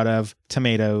out of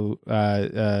tomato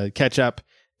ketchup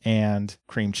and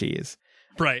cream cheese.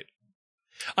 Right.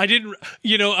 I didn't,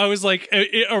 I was like,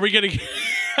 are we going to,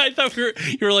 I thought you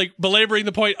were like belaboring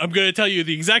the point. I'm going to tell you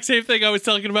the exact same thing I was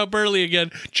talking about Burley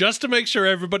again, just to make sure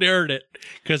everybody heard it.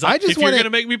 Because if you're going to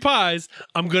make me pies,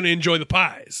 I'm going to enjoy the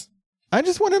pies. I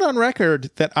just want it on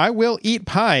record that I will eat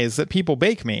pies that people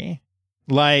bake me.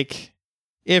 Like,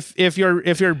 if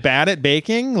you're bad at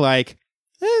baking, like,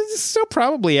 it's still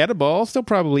probably edible. I'll still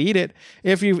probably eat it.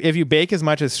 If you bake as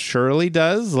much as Shirley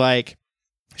does, like,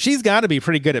 she's got to be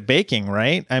pretty good at baking,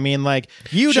 right? I mean, like,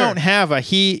 you don't have a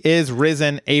He Is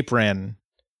Risen apron.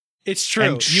 It's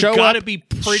true. You got to be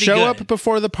pretty good. Show up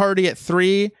before the party at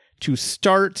 3 to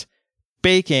start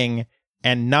baking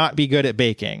and not be good at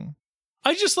baking.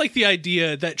 I just like the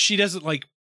idea that she doesn't like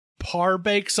par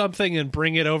bake something and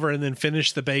bring it over and then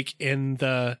finish the bake in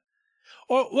the,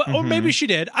 or maybe she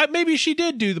did. Maybe she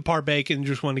did do the par bake and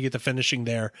just want to get the finishing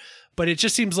there. But it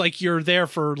just seems like you're there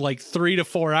for like 3 to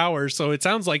 4 hours. So it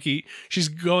sounds like she's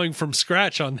going from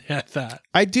scratch on that.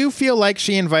 I do feel like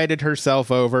she invited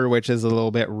herself over, which is a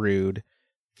little bit rude.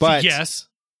 But yes.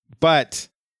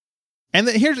 And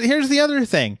here's the other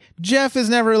thing. Jeff is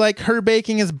never like, her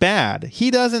baking is bad. He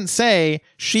doesn't say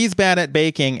she's bad at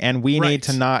baking and we need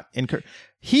to not encourage.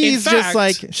 He's just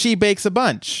like, she bakes a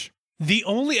bunch. The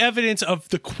only evidence of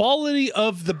the quality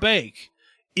of the bake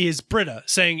is Britta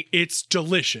saying it's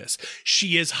delicious.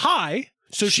 She is high,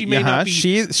 so she may not be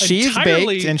she's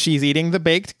baked and she's eating the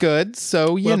baked goods,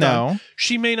 so you know.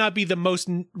 She may not be the most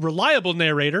reliable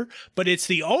narrator, but it's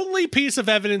the only piece of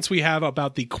evidence we have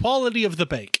about the quality of the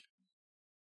bake.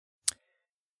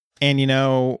 And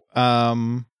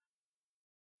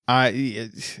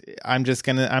I'm just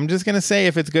gonna say,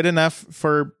 if it's good enough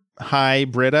for high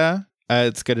Britta,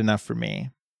 it's good enough for me.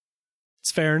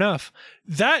 It's fair enough.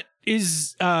 That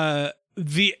is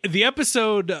the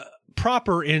episode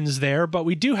proper ends there, but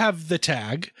we do have the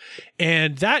tag,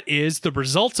 and that is the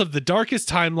results of the darkest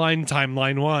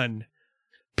timeline 1.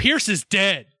 Pierce is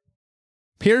dead.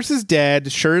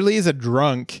 Shirley's a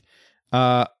drunk.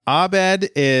 Abed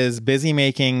is busy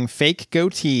making fake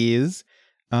goatees.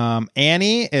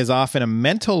 Annie is off in a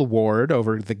mental ward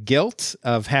over the guilt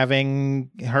of having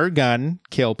her gun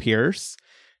kill Pierce.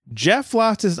 Jeff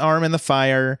lost his arm in the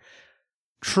fire.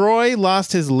 Troy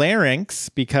lost his larynx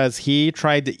because he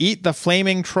tried to eat the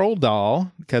flaming troll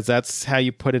doll, because that's how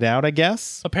you put it out, I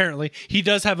guess. Apparently. He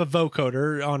does have a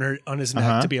vocoder on his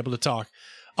neck to be able to talk.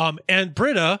 And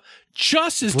Britta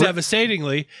just as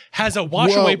devastatingly, has a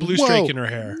wash-away blue streak in her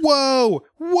hair.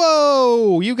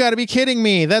 Whoa! You got to be kidding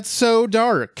me! That's so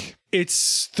dark.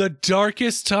 It's the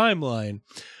darkest timeline.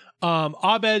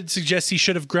 Abed suggests he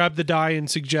should have grabbed the die and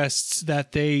suggests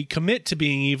that they commit to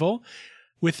being evil,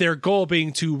 with their goal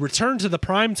being to return to the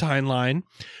prime timeline,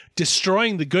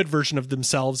 destroying the good version of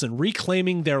themselves and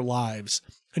reclaiming their lives.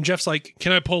 And Jeff's like,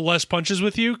 can I pull less punches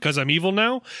with you because I'm evil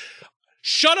now?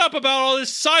 Shut up about all this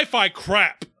sci-fi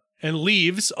crap! And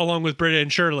leaves along with Britta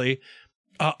and Shirley.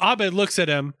 Abed looks at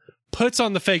him, puts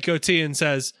on the fake goatee and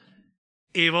says,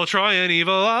 evil Troy and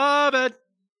evil Abed.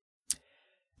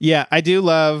 Yeah, I do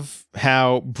love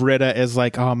how Britta is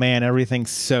like, oh man,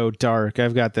 everything's so dark.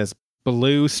 I've got this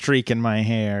blue streak in my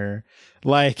hair.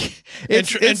 Like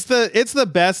it's the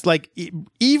best. Like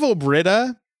evil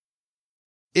Britta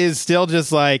is still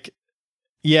just like,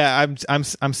 yeah, I'm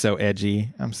so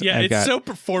edgy. It's so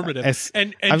performative.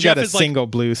 And I've Jeff got a single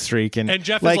blue streak, and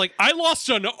Jeff is like, I lost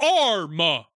an arm.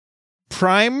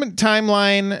 Prime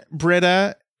timeline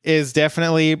Britta is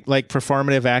definitely like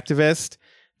performative activist.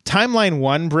 Timeline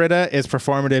 1 Britta is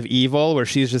performative evil, where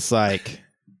she's just like,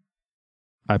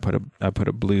 I put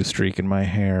a blue streak in my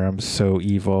hair. I'm so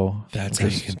evil. That's how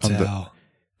you can tell.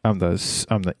 I'm the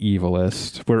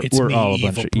evilest. We're all a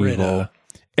bunch of Britta. evil.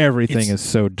 Everything is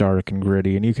so dark and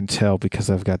gritty, and you can tell because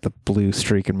I've got the blue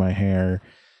streak in my hair.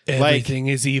 Everything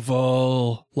is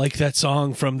evil, like that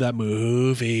song from that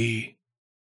movie.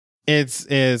 It's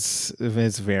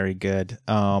very good.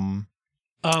 And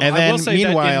I then will say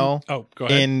meanwhile, go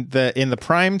ahead. in the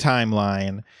prime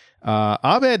timeline,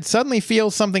 Abed suddenly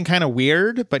feels something kind of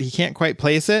weird, but he can't quite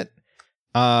place it.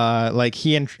 Like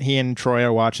he and Troy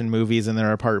are watching movies in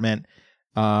their apartment.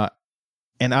 And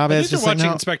Abed's just watching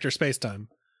like, Inspector Spacetime.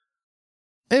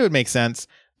 It would make sense.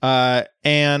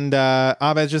 And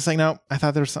Abed's just like, no, I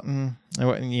thought there was something,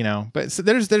 but so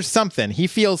there's something. He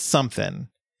feels something.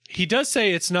 He does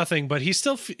say it's nothing, but he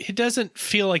doesn't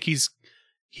feel like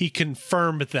he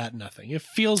confirmed that nothing. It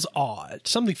feels odd.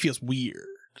 Something feels weird.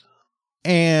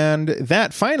 And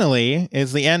that finally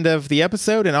is the end of the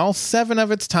episode and all 7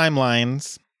 of its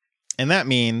timelines. And that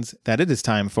means that it is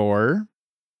time for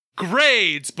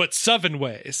grades, but 7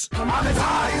 ways. I'm as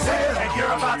high as hell, and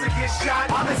you're about to get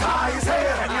shot. I'm as high as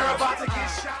hell, and you're about to get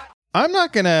shot. I'm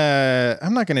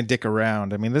not gonna dick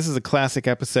around. I mean, this is a classic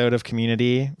episode of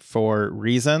Community for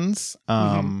reasons.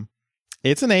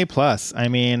 It's an A+. I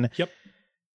mean, yep.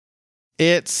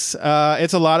 It's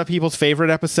a lot of people's favorite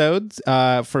episodes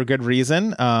for good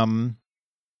reason.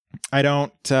 I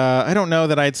don't know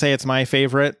that I'd say it's my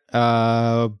favorite,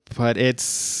 but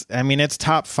it's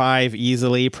top 5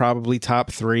 easily, probably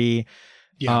top 3.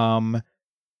 Yeah.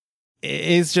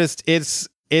 It's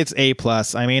A+.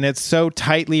 I mean, it's so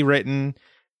tightly written.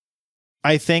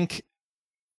 I think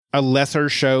a lesser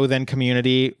show than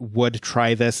Community would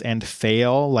try this and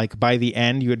fail. Like by the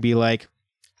end, you would be like,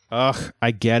 ugh,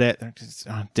 I get it. They're just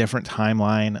on a different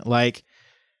timeline. Like,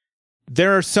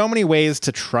 there are so many ways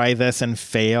to try this and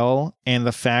fail, and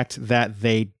the fact that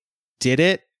they did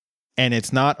it, and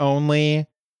it's not only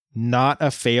not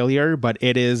a failure, but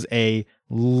it is a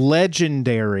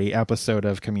legendary episode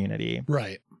of Community.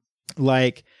 Right.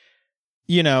 Like,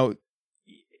 if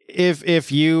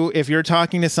you're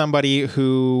talking to somebody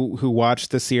who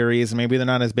watched the series, maybe they're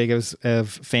not as big of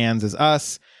fans as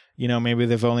us, maybe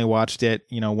they've only watched it,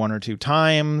 1 or 2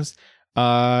 times.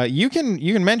 You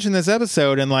can mention this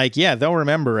episode and they'll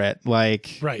remember it.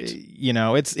 Like, right.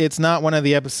 It's not one of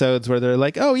the episodes where they're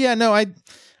like, oh yeah, no, I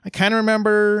kind of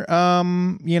remember,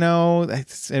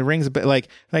 it rings a bit like,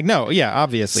 no, yeah,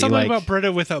 obviously. Something about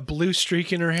Britta with a blue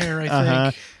streak in her hair, I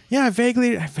think. Yeah,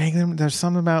 vaguely, there's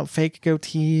something about fake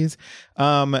goatees.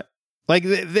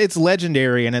 It's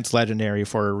legendary, and it's legendary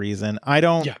for a reason. I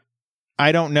don't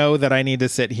know that I need to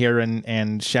sit here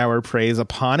and shower praise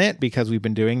upon it, because we've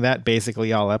been doing that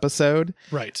basically all episode.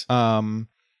 Right.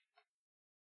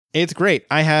 It's great.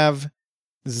 I have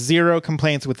 0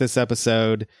 complaints with this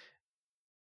episode.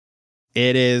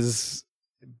 It's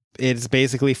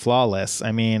basically flawless.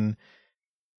 I mean,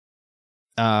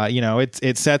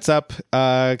 it sets up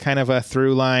kind of a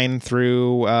through line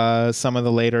through some of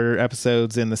the later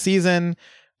episodes in the season.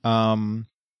 You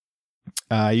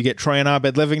get Troy and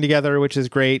Abed living together, which is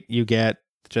great. You get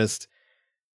just,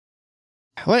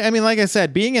 like I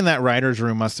said, being in that writer's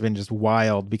room must have been just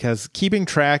wild, because keeping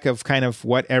track of kind of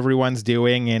what everyone's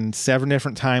doing in 7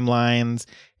 different timelines,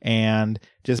 and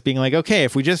just being like, okay,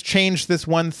 if we just change this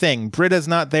one thing, Britta's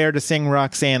not there to sing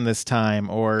Roxanne this time,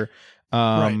 or,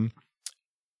 right.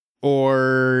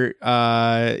 or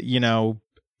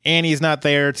Annie's not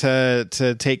there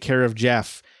to take care of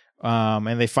Jeff,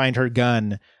 and they find her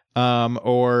gun.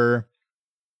 or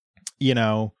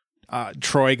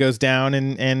Troy goes down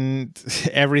and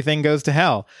everything goes to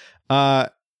hell.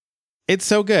 It's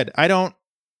so good. I don't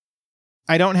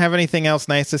have anything else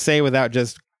nice to say without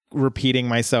just repeating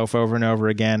myself over and over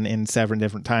again in 7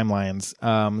 different timelines.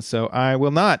 So I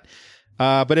will not.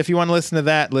 But if you want to listen to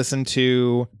that, listen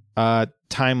to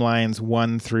timelines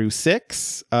 1 through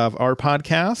 6 of our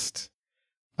podcast.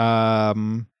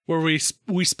 Where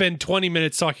we spend 20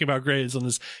 minutes talking about grades on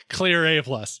this clear A+.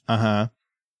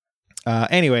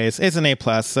 Anyways, it's an A+.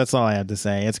 That's all I had to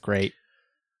say. It's great.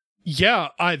 Yeah,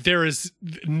 there is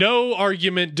no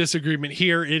argument, disagreement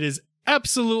here. It is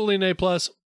absolutely an A+.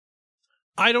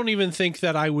 I don't even think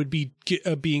that I would be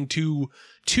being too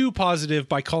positive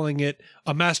by calling it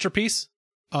a masterpiece.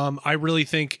 I really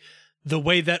think the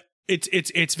way that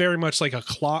it's very much like a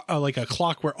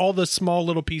clock where all the small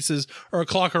little pieces, or a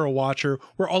clock or a watcher,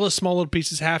 where all the small little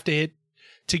pieces have to hit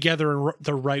together in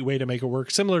the right way to make it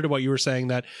work. Similar to what you were saying,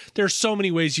 that there's so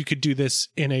many ways you could do this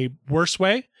in a worse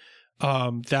way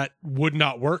that would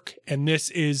not work, and this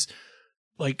is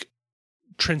like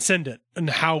transcendent and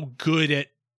how good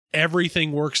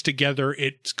everything works together.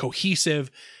 It's cohesive.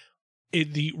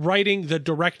 The writing, the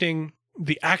directing,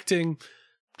 the acting,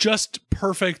 just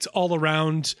perfect all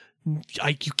around.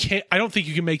 I don't think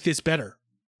you can make this better.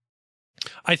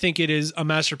 I think it is a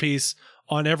masterpiece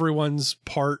on everyone's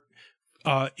part.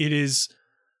 It is.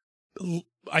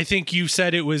 I think you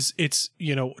said it's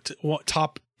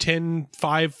top 10,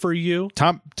 5 for you.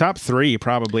 Top 3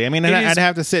 probably. I mean, I'd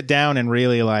have to sit down and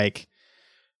really like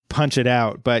punch it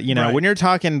out, but right. when you're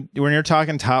talking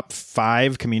top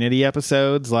 5 Community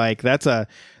episodes, like that's a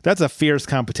fierce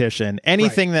competition.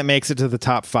 Anything that makes it to the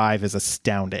top 5 is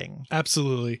astounding.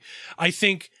 Absolutely. I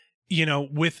think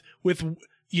with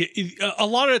a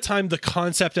lot of the time, the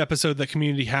concept episode that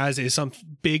Community has is some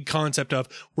big concept of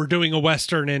we're doing a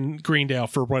Western in Greendale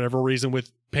for whatever reason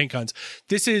with paint guns.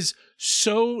 This is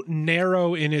so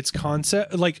narrow in its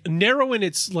concept, like narrow in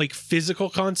its like physical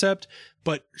concept,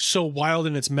 but so wild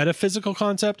in its metaphysical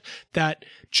concept that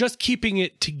just keeping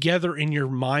it together in your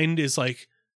mind is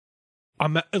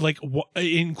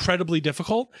incredibly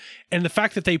difficult. And the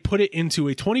fact that they put it into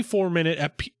a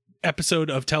 24-minute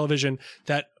episode of television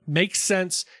that makes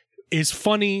sense, is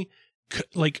funny,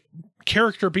 like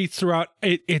character beats throughout,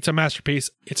 it's a masterpiece.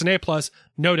 It's an A+,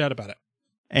 no doubt about it.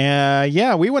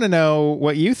 We want to know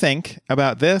what you think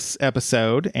about this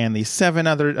episode and the 27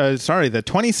 other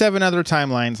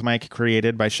timelines Mike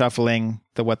created by shuffling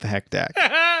the What the Heck deck.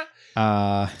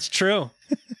 It's true.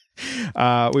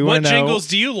 What jingles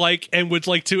do you like and would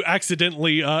like to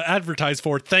accidentally advertise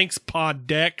for? Thanks, Pod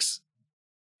Decks.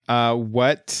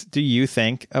 What do you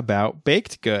think about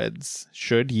baked goods?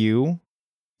 Should you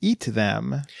eat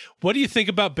them? What do you think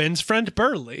about Ben's friend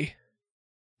Burley?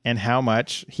 And how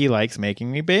much he likes making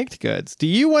me baked goods. Do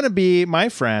you want to be my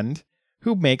friend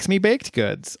who makes me baked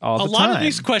goods all the time? A lot of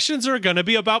these questions are going to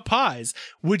be about pies.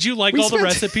 Would you like the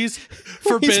recipes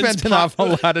for Ben's pie? We spent an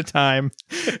awful lot of time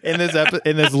in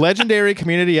this legendary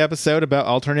Community episode about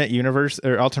alternate universe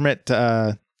or alternate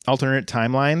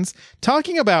timelines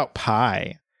talking about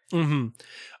pie. Mm-hmm.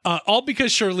 All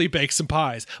because Shirley bakes some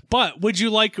pies. But would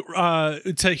you like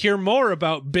to hear more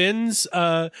about Ben's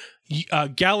solar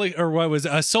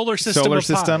system of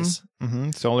pies?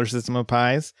 Mm-hmm. Solar system of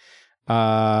pies.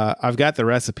 I've got the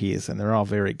recipes and they're all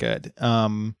very good.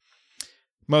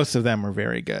 Most of them were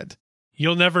very good.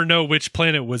 You'll never know which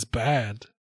planet was bad.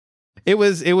 It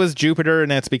was Jupiter, and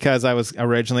that's because I was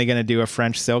originally going to do a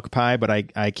French silk pie, but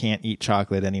I can't eat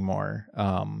chocolate anymore.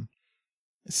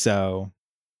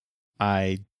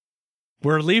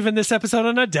 We're leaving this episode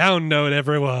on a down note,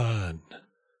 everyone.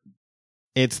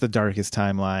 It's the darkest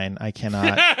timeline. I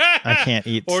can't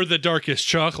eat. Or the darkest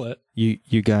chocolate.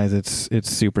 You guys, it's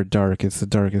super dark. It's the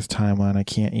darkest timeline. I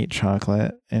can't eat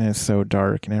chocolate, and it's so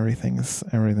dark, and everything's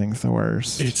the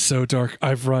worst. It's so dark.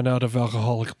 I've run out of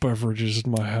alcoholic beverages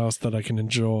in my house that I can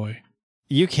enjoy.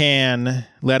 You can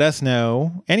let us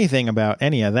know anything about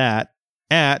any of that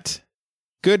at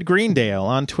Good Greendale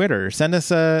on Twitter. Send us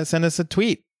a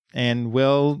tweet, and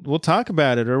we'll talk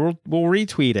about it, or we'll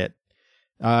retweet it.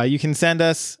 You can send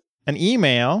us an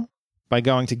email by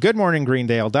going to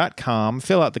goodmorninggreendale.com,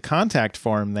 fill out the contact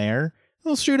form there.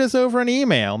 They'll shoot us over an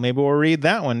email. Maybe we'll read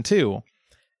that one too.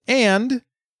 And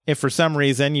if for some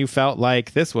reason you felt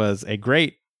like this was a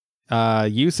great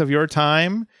use of your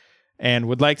time and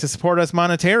would like to support us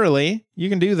monetarily, you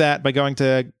can do that by going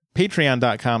to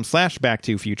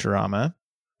patreon.com/backttofuturama.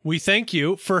 We thank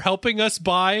you for helping us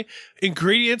buy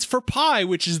ingredients for pie,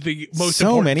 which is the most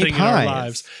important thing in our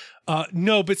lives.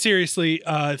 No, but seriously,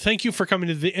 thank you for coming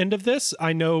to the end of this.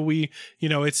 I know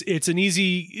it's an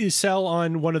easy sell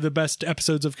on one of the best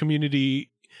episodes of Community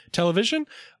television,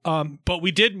 but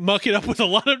we did muck it up with a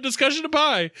lot of discussion of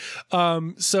pie.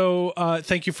 So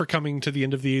thank you for coming to the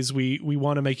end of these. We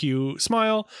want to make you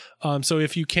smile. So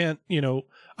if you can't,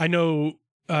 I know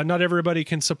not everybody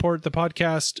can support the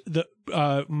podcast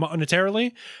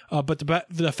monetarily, but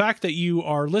the fact that you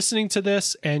are listening to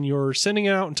this and you're sending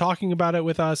it out and talking about it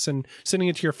with us and sending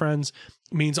it to your friends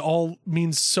means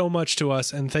so much to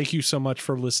us. And thank you so much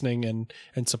for listening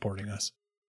and supporting us.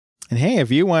 And hey,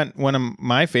 if you want one of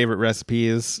my favorite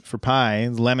recipes for pie,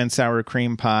 lemon sour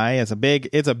cream pie, it's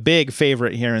a big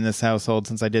favorite here in this household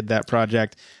since I did that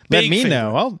project. Let me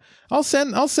know. I'll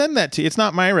send that to you. It's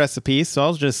not my recipe,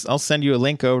 so I'll send you a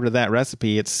link over to that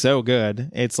recipe. It's so good.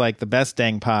 It's like the best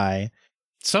dang pie.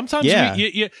 Sometimes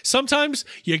sometimes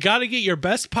you got to get your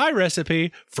best pie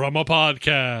recipe from a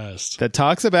podcast that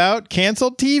talks about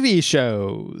canceled TV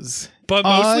shows. But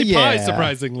mostly pie,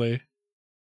 surprisingly.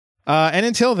 And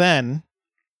until then,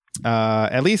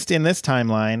 at least in this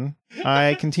timeline,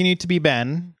 I continue to be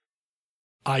Ben.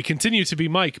 I continue to be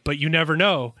Mike, but you never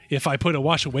know if I put a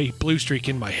wash away blue streak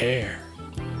in my hair.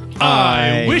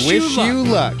 I wish you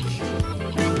luck.